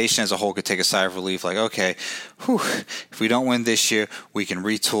organization as a whole could take a sigh of relief. Like, okay, if we don't win this year, we can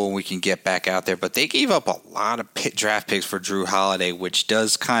retool and we can get back out there. But they gave up a lot of draft picks for Jrue Holiday, which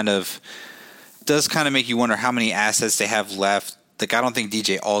does kind of make you wonder how many assets they have left. Like, I don't think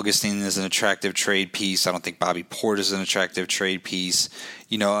DJ Augustine is an attractive trade piece. I don't think Bobby Portis is an attractive trade piece.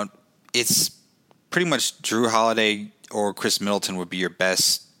 You know, it's pretty much Jrue Holiday or Chris Middleton would be your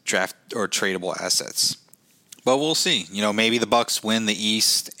best draft or tradable assets. But we'll see. You know, maybe the Bucks win the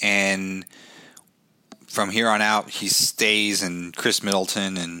East, and from here on out, he stays, and Chris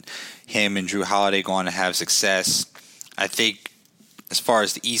Middleton and him and Jrue Holiday go on to have success. I think as far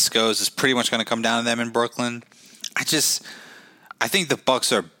as the East goes, it's pretty much going to come down to them in Brooklyn. I think the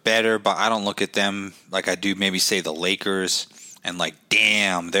Bucks are better, but I don't look at them like I do maybe say the Lakers and like,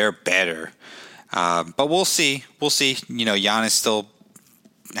 damn, they're better. But we'll see. We'll see. You know, Giannis still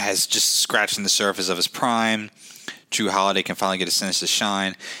has just scratching the surface of his prime. Jrue Holiday can finally get a chance to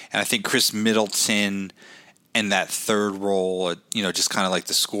shine. And I think Chris Middleton in that third role, you know, just kind of like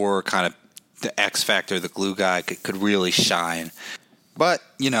the scorer, kind of the X factor, the glue guy, could really shine. But,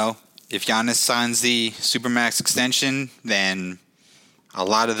 you know, if Giannis signs the Supermax extension, then a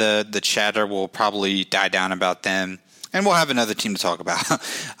lot of the chatter will probably die down about them, and we'll have another team to talk about.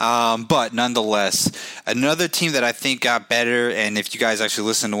 But nonetheless, another team that I think got better, and if you guys actually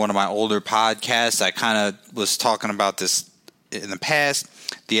listen to one of my older podcasts, I kind of was talking about this in the past.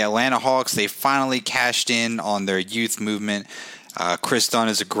 The Atlanta Hawks, they finally cashed in on their youth movement. Chris Dunn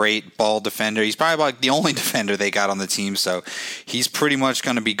is a great ball defender. He's probably like the only defender they got on the team, so he's pretty much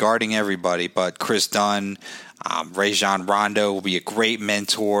going to be guarding everybody. But Chris Dunn, Rajon Rondo will be a great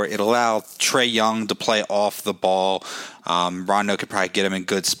mentor. It'll allow Trae Young to play off the ball. Rondo could probably get him in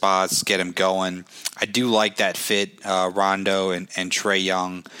good spots, get him going. I do like that fit, Rondo and Trae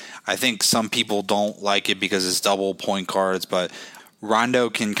Young. I think some people don't like it because it's double point guards, but Rondo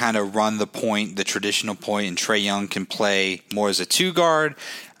can kind of run the point, the traditional point, and Trae Young can play more as a two guard.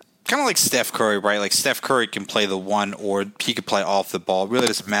 Kind of like Steph Curry, right? Like Steph Curry can play the one, or he could play off the ball. It really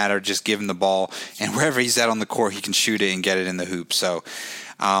doesn't matter. Just give him the ball, and wherever he's at on the court, he can shoot it and get it in the hoop. So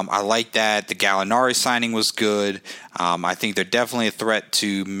I like that. The Gallinari signing was good. I think they're definitely a threat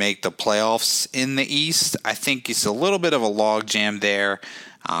to make the playoffs in the East. I think it's a little bit of a log jam there,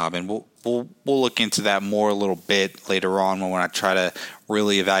 and we'll look into that more a little bit later on when I try to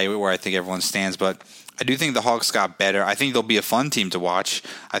really evaluate where I think everyone stands. But I do think the Hawks got better. I think they'll be a fun team to watch.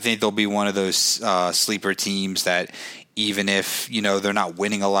 I think they'll be one of those sleeper teams that even if, you know, they're not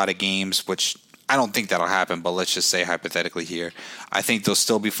winning a lot of games, which I don't think that'll happen, but let's just say hypothetically here, I think they'll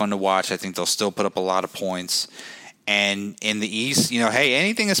still be fun to watch. I think they'll still put up a lot of points. And in the East, you know, hey,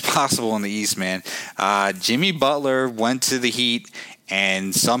 anything is possible in the East, man. Jimmy Butler went to the Heat,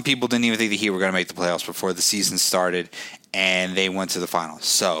 and some people didn't even think the Heat were going to make the playoffs before the season started, and they went to the finals.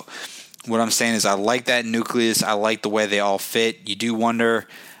 So what I'm saying is I like that nucleus. I like the way they all fit. You do wonder,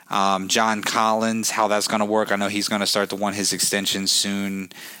 John Collins, how that's going to work. I know he's going to start to want his extension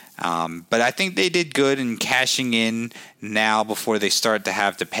soon. But I think they did good in cashing in now before they start to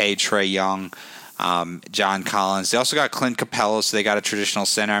have to pay Trae Young, John Collins. They also got Clint Capella, so they got a traditional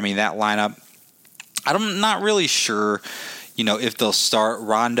center. I mean, that lineup, I'm not really sure, you know, if they'll start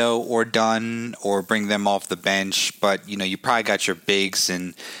Rondo or Dunn or bring them off the bench. But, you know, you probably got your bigs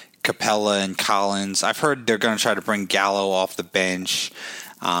and Capella and Collins. I've heard they're going to try to bring Gallo off the bench.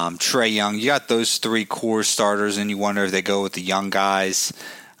 Trae Young. You got those three core starters, and you wonder if they go with the young guys.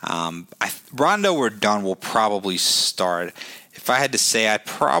 Rondo or Dunn will probably start. If I had to say, I'd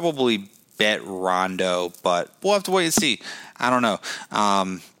probably bet Rondo, but we'll have to wait and see. I don't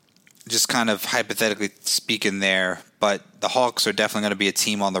know. Just kind of hypothetically speaking there, but the Hawks are definitely going to be a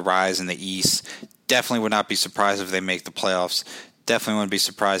team on the rise in the East. Definitely would not be surprised if they make the playoffs. Definitely wouldn't be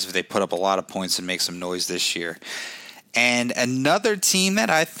surprised if they put up a lot of points and make some noise this year. And another team that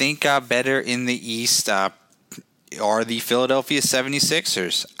I think got better in the East are the Philadelphia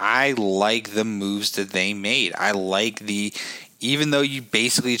 76ers. I like the moves that they made. I like even though you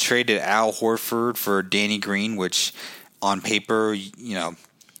basically traded Al Horford for Danny Green, which on paper, you know,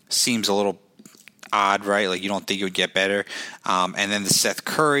 seems a little odd, right? Like you don't think it would get better. And then the Seth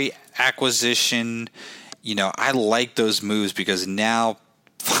Curry acquisition, you know, I like those moves because now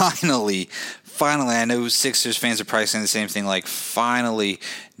finally, I know Sixers fans are probably saying the same thing, like finally,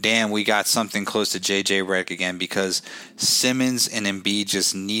 damn, we got something close to JJ Redick again, because Simmons and Embiid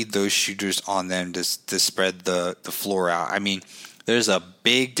just need those shooters on them to spread the floor out. I mean, there's a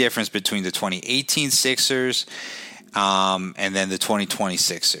big difference between the 2018 Sixers and then the 2020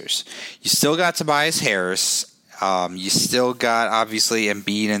 Sixers. You still got Tobias Harris. You still got, obviously,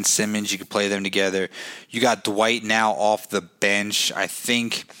 Embiid and Simmons. You could play them together. You got Dwight now off the bench. If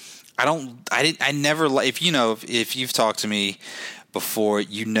you've talked to me before,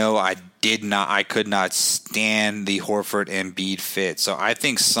 I could not stand the Horford Embiid fit. So I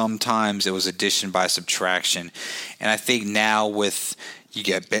think sometimes it was addition by subtraction. And I think now you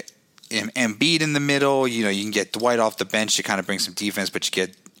get Embiid in the middle, you can get Dwight off the bench to kind of bring some defense, but you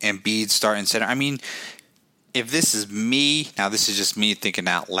get Embiid starting center. I mean, if this is me, now this is just me thinking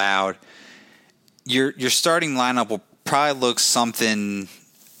out loud, your starting lineup will probably look something,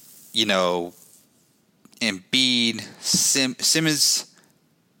 Embiid, Simmons.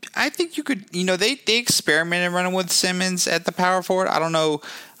 I think you could, they experimented running with Simmons at the power forward. I don't know,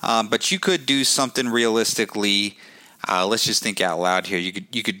 but you could do something realistically. Let's just think out loud here.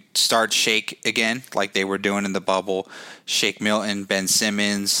 You could start Shake again, like they were doing in the bubble. Shake Milton, Ben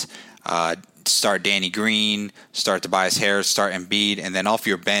Simmons, start Danny Green, start Tobias Harris, start Embiid, and then off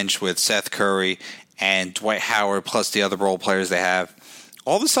your bench with Seth Curry and Dwight Howard plus the other role players they have.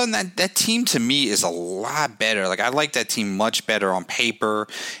 All of a sudden, that team to me is a lot better. Like, I like that team much better on paper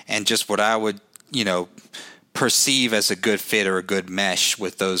and just what I would, perceive as a good fit or a good mesh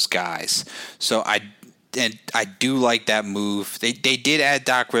with those guys. So I do like that move. They did add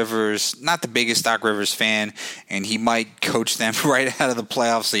Doc Rivers, not the biggest Doc Rivers fan, and he might coach them right out of the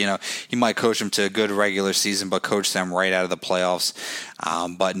playoffs. So, he might coach them to a good regular season, but coach them right out of the playoffs.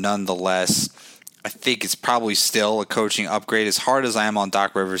 But nonetheless, I think it's probably still a coaching upgrade. As hard as I am on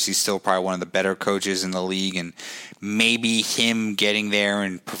Doc Rivers, he's still probably one of the better coaches in the league, and maybe him getting there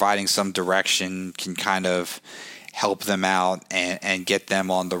and providing some direction can kind of help them out and get them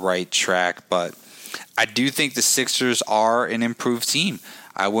on the right track. But I do think the Sixers are an improved team.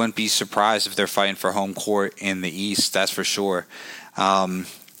 I wouldn't be surprised if they're fighting for home court in the East, that's for sure. A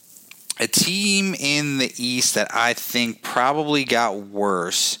team in the East that I think probably got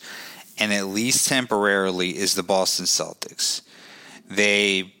worse, and at least temporarily, is the Boston Celtics.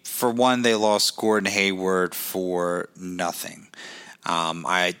 They lost Gordon Hayward for nothing.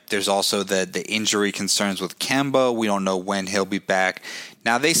 There's also the injury concerns with Kemba. We don't know when he'll be back.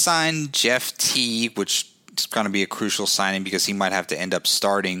 Now, they signed Jeff Teague, which is going to be a crucial signing because he might have to end up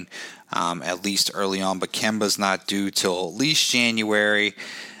starting at least early on, but Kemba's not due till at least January.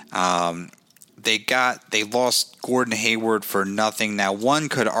 They lost Gordon Hayward for nothing. Now, one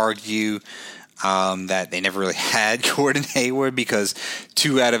could argue that they never really had Gordon Hayward because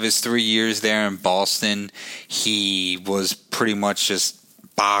 2 out of his 3 years there in Boston, he was pretty much just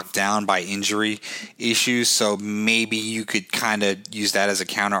bogged down by injury issues. So maybe you could kind of use that as a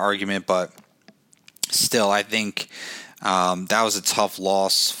counter argument, but still, I think that was a tough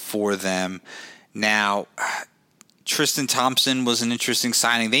loss for them. Now, Tristan Thompson was an interesting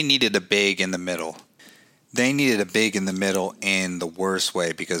signing. They needed a big in the middle. They needed a big in the middle in the worst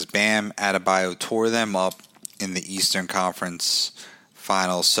way because Bam Adebayo tore them up in the Eastern Conference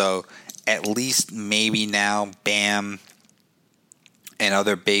Finals. So at least maybe now Bam and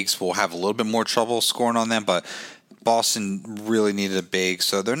other bigs will have a little bit more trouble scoring on them, but Boston really needed a big.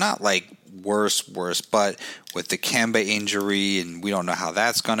 So they're not like worse, but with the Kemba injury, and we don't know how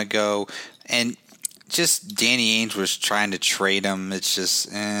that's going to go. And just Danny Ainge was trying to trade him. It's just,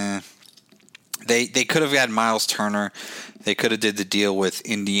 They could have had Miles Turner. They could have did the deal with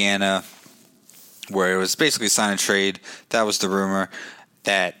Indiana where it was basically sign and trade. That was the rumor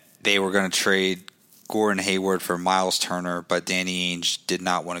that they were going to trade Gordon Hayward for Miles Turner, but Danny Ainge did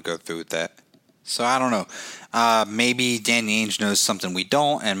not want to go through with that. So I don't know. Maybe Danny Ainge knows something we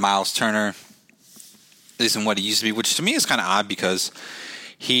don't, and Miles Turner isn't what he used to be, which to me is kind of odd because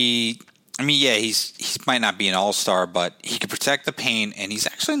he might not be an all-star, but he can protect the paint, and he's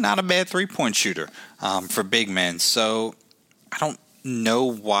actually not a bad three-point shooter for big men. So I don't know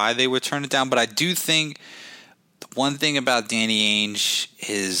why they would turn it down, but I do think the one thing about Danny Ainge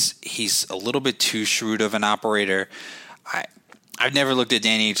is he's a little bit too shrewd of an operator. I've never looked at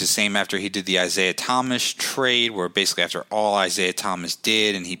Danny Ainge the same after he did the Isaiah Thomas trade, where basically after all Isaiah Thomas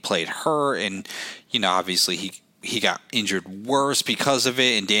did and he played hurt, and obviously he got injured worse because of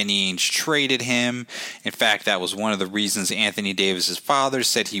it, and Danny Ainge traded him. In fact, that was one of the reasons Anthony Davis's father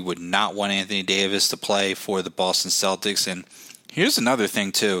said he would not want Anthony Davis to play for the Boston Celtics. And here's another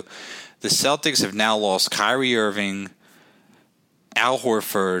thing, too. The Celtics have now lost Kyrie Irving, Al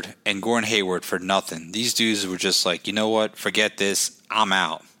Horford, and Gordon Hayward for nothing. These dudes were just like, you know what, forget this, I'm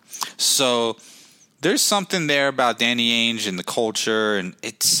out. So there's something there about Danny Ainge and the culture, and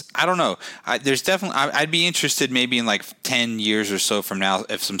I don't know. I'd be interested maybe in like 10 years or so from now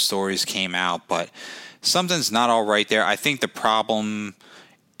if some stories came out, but something's not all right there. I think the problem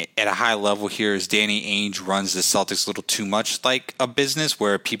at a high level here is Danny Ainge runs the Celtics a little too much like a business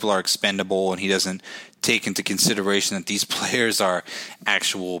where people are expendable, and he doesn't take into consideration that these players are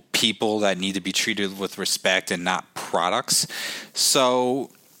actual people that need to be treated with respect and not products.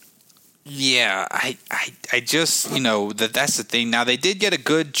 So yeah, I just, that's the thing. Now, they did get a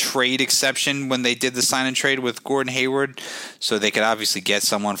good trade exception when they did the sign and trade with Gordon Hayward, so they could obviously get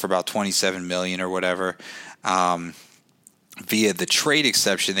someone for about $27 million or whatever via the trade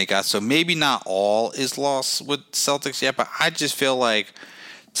exception they got. So maybe not all is lost with Celtics yet, but I just feel like,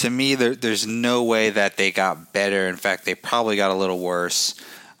 to me, there's no way that they got better. In fact, they probably got a little worse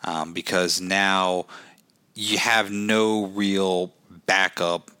because now you have no real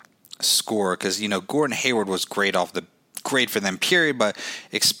backup score, because Gordon Hayward was great for them, period, but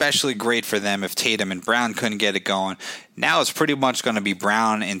especially great for them if Tatum and Brown couldn't get it going. Now it's pretty much going to be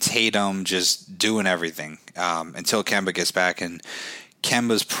Brown and Tatum just doing everything until Kemba gets back. And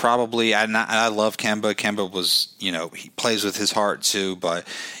Kemba's probably, I love Kemba. Kemba was, he plays with his heart too, but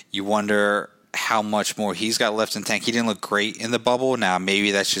you wonder how much more he's got left in the tank. He didn't look great in the bubble. Now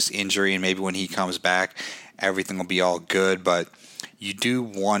maybe that's just injury, and maybe when he comes back, everything will be all good, but you do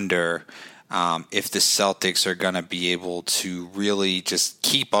wonder if the Celtics are going to be able to really just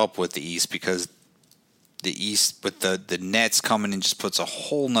keep up with the East, because the East with the Nets coming in just puts a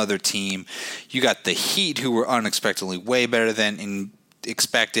whole nother team. You got the Heat, who were unexpectedly way better than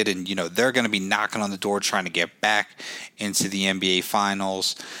expected, and they're going to be knocking on the door trying to get back into the NBA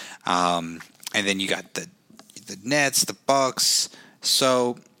Finals. And then you got the Nets, the Bucks.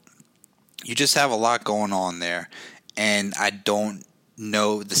 So you just have a lot going on there, and I don't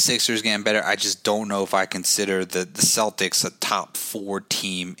know, the Sixers getting better. I just don't know if I consider the Celtics a top 4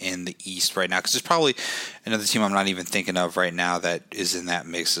 team in the East right now, because there's probably another team I'm not even thinking of right now that is in that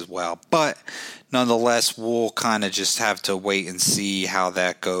mix as well. But nonetheless, we'll kind of just have to wait and see how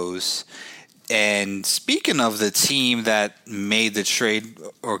that goes. And speaking of the team that made the trade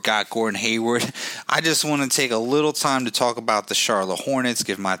or got Gordon Hayward, I just want to take a little time to talk about the Charlotte Hornets,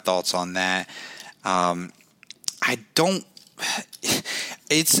 give my thoughts on that.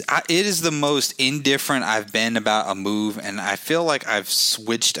 It is the most indifferent I've been about a move, and I feel like I've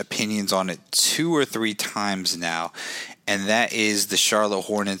switched opinions on it 2 or 3 times now, and that is the Charlotte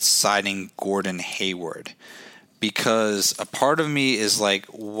Hornets signing Gordon Hayward. Because a part of me is like,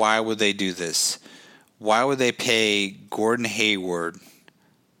 why would they do this? Why would they pay Gordon Hayward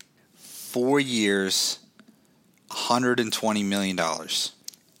 4 years, $120 million?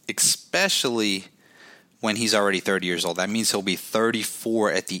 Especially when he's already 30 years old. That means he'll be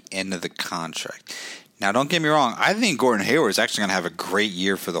 34 at the end of the contract. Now, don't get me wrong. I think Gordon Hayward is actually going to have a great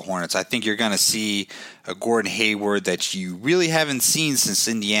year for the Hornets. I think you're going to see a Gordon Hayward that you really haven't seen since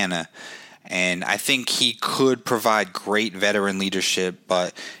Indiana. And I think he could provide great veteran leadership,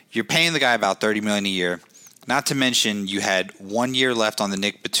 but you're paying the guy about $30 million a year. Not to mention, you had 1 year left on the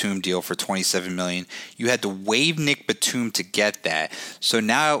Nick Batum deal for $27 million. You had to waive Nick Batum to get that. So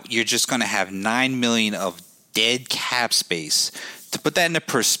now you're just going to have $9 million of dead cap space. To put that into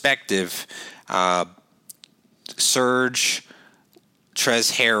perspective, Serge,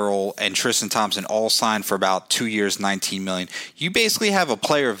 Trez Harrell, and Tristan Thompson all signed for about 2 years, $19 million. You basically have a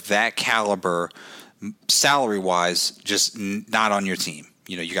player of that caliber, salary-wise, just not on your team.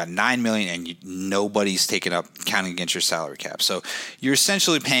 You got $9 million, and nobody's taken up counting against your salary cap. So you're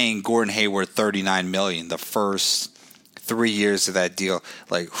essentially paying Gordon Hayward $39 million the first 3 years of that deal.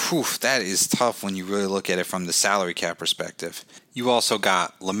 Like, whew, that is tough when you really look at it from the salary cap perspective. You also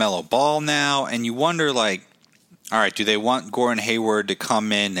got LaMelo Ball now, and you wonder, like, all right, do they want Gordon Hayward to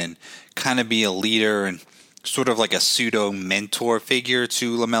come in and kind of be a leader and sort of like a pseudo mentor figure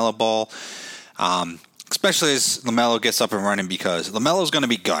to LaMelo Ball? Especially as LaMelo gets up and running, because LaMelo's going to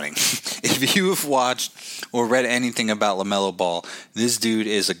be gunning. If you have watched or read anything about LaMelo Ball, this dude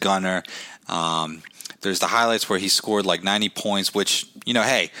is a gunner. There's the highlights where he scored like 90 points, which,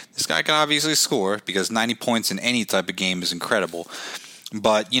 hey, this guy can obviously score, because 90 points in any type of game is incredible.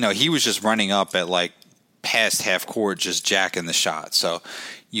 But, he was just running up at like past half court, just jacking the shot. So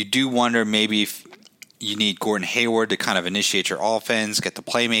you do wonder maybe if you need Gordon Hayward to kind of initiate your offense, get the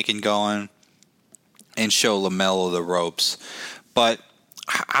playmaking going, and show LaMelo the ropes. But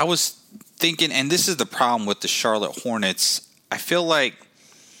I was thinking, and this is the problem with the Charlotte Hornets, I feel like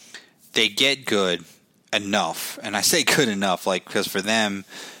they get good enough. And I say good enough, like, because for them,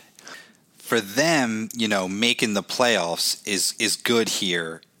 making the playoffs is good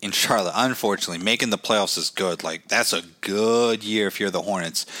here in Charlotte. Unfortunately, making the playoffs is good. Like, that's a good year if you're the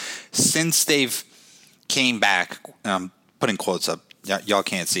Hornets. Since they've came back, putting quotes up, y'all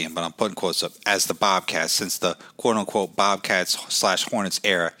can't see him, but I'm putting quotes up, as the Bobcats since the quote-unquote Bobcats/Hornets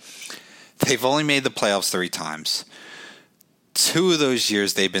era. They've only made the playoffs 3 times. 2 of those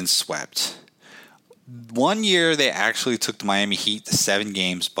years they've been swept. 1 year they actually took the Miami Heat to 7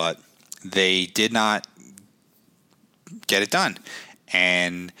 games, but they did not get it done.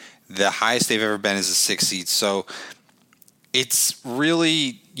 And the highest they've ever been is a 6 seed. So it's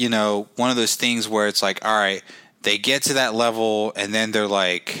really, one of those things where it's like, all right, they get to that level and then they're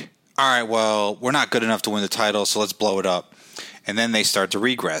like, all right, well, we're not good enough to win the title, so let's blow it up. And then they start to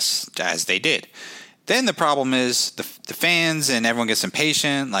regress, as they did. Then the problem is the fans and everyone gets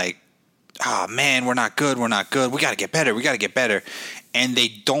impatient, like, oh, man, we're not good. We got to get better. And they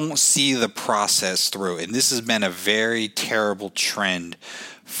don't see the process through. And this has been a very terrible trend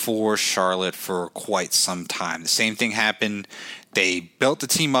for Charlotte for quite some time. The same thing happened. They built the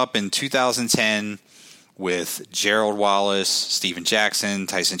team up in 2010 with Gerald Wallace, Steven Jackson,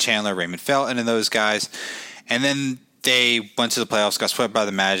 Tyson Chandler, Raymond Felton, and those guys. And then they went to the playoffs, got swept by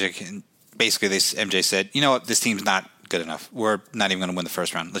the Magic, and basically MJ said, you know what, this team's not good enough. We're not even going to win the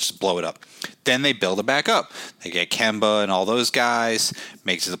first round. Let's just blow it up. Then they build it back up. They get Kemba and all those guys,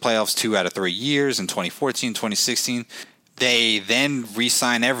 make it to the playoffs 2 out of 3 years in 2014, 2016. They then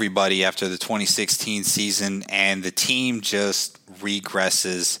re-sign everybody after the 2016 season, and the team just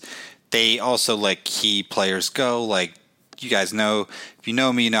regresses. They also let key players go. Like, you guys know, if you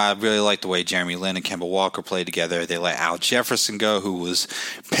know me, I really like the way Jeremy Lin and Kemba Walker played together. They let Al Jefferson go, who was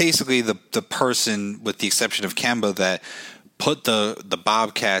basically the person, with the exception of Kemba, that put the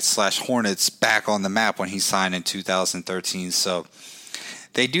Bobcats/Hornets back on the map when he signed in 2013. So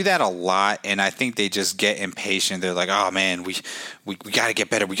they do that a lot, and I think they just get impatient. They're like, "Oh man, we got to get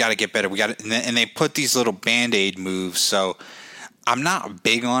better. And they put these little Band-Aid moves. So I'm not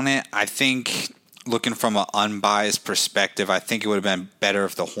big on it. I think, looking from an unbiased perspective, I think it would have been better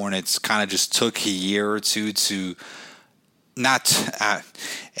if the Hornets kind of just took a year or two to not,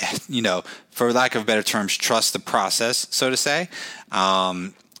 for lack of better terms, trust the process, so to say,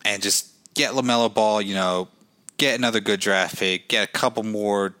 and just get LaMelo Ball, get another good draft pick, get a couple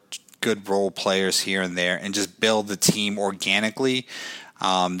more good role players here and there, and just build the team organically.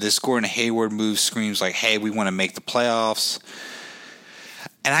 This Gordon Hayward move screams like, hey, we want to make the playoffs.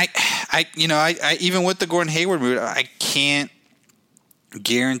 And I even with the Gordon Hayward move, I can't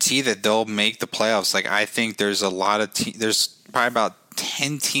guarantee that they'll make the playoffs. Like, I think there's a lot of there's probably about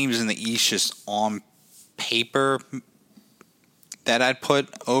 10 teams in the East just on paper that I'd put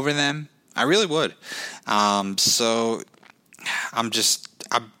over them. I really would. So I'm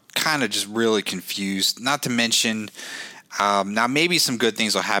kind of just really confused. Not to mention, now maybe some good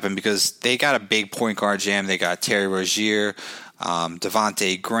things will happen because they got a big point guard jam. They got Terry Rozier,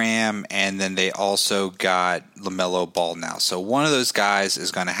 Devontae Graham, and then they also got LaMelo Ball now. So one of those guys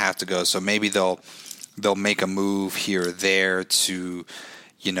is going to have to go. So maybe they'll make a move here or there to,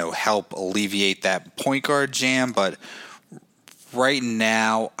 help alleviate that point guard jam. But right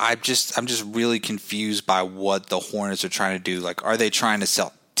now, I'm just really confused by what the Hornets are trying to do. Like, are they trying to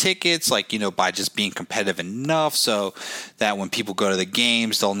sell tickets, by just being competitive enough so that when people go to the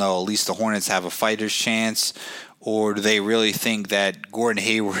games, they'll know at least the Hornets have a fighter's chance? Or do they really think that Gordon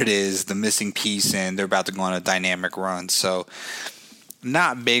Hayward is the missing piece and they're about to go on a dynamic run? So,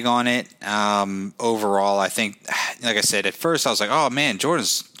 not big on it. Overall, I think, like I said, at first I was like, oh man,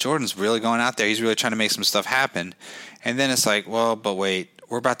 Jordan's really going out there. He's really trying to make some stuff happen. And then it's like, well, but wait,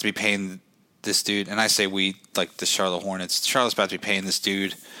 we're about to be paying this dude, and I say we, like the Charlotte Hornets. Charlotte's about to be paying this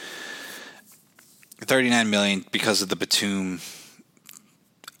dude $39 million because of the Batum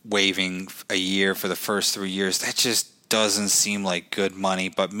waiving a year for the first 3 years. That just doesn't seem like good money.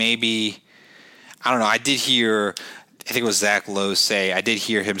 But maybe, I don't know. I did hear, I think it was Zach Lowe say, I did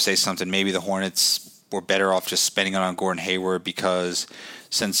hear him say something. Maybe the Hornets were better off just spending it on Gordon Hayward because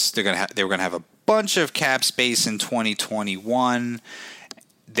since they were going to have a bunch of cap space in 2021,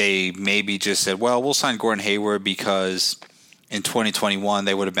 they maybe just said, well, we'll sign Gordon Hayward because in 2021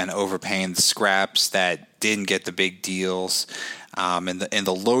 they would have been overpaying the scraps that didn't get the big deals in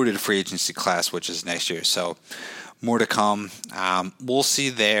the loaded free agency class, which is next year. So more to come. We'll see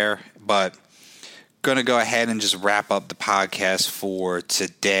there, but going to go ahead and just wrap up the podcast for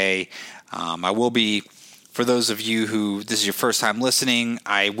today. I will be, for those of you who this is your first time listening,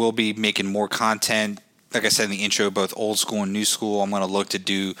 I will be making more content. Like I said in the intro, both old school and new school. I'm going to look to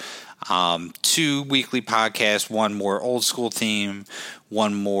do 2 weekly podcasts, one more old school theme,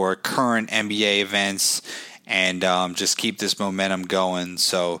 one more current NBA events, and just keep this momentum going.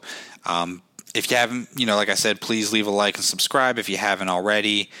 So if you haven't, like I said, please leave a like and subscribe if you haven't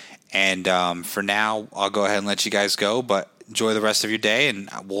already. And for now, I'll go ahead and let you guys go. But enjoy the rest of your day, and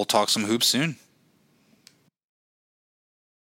we'll talk some hoops soon.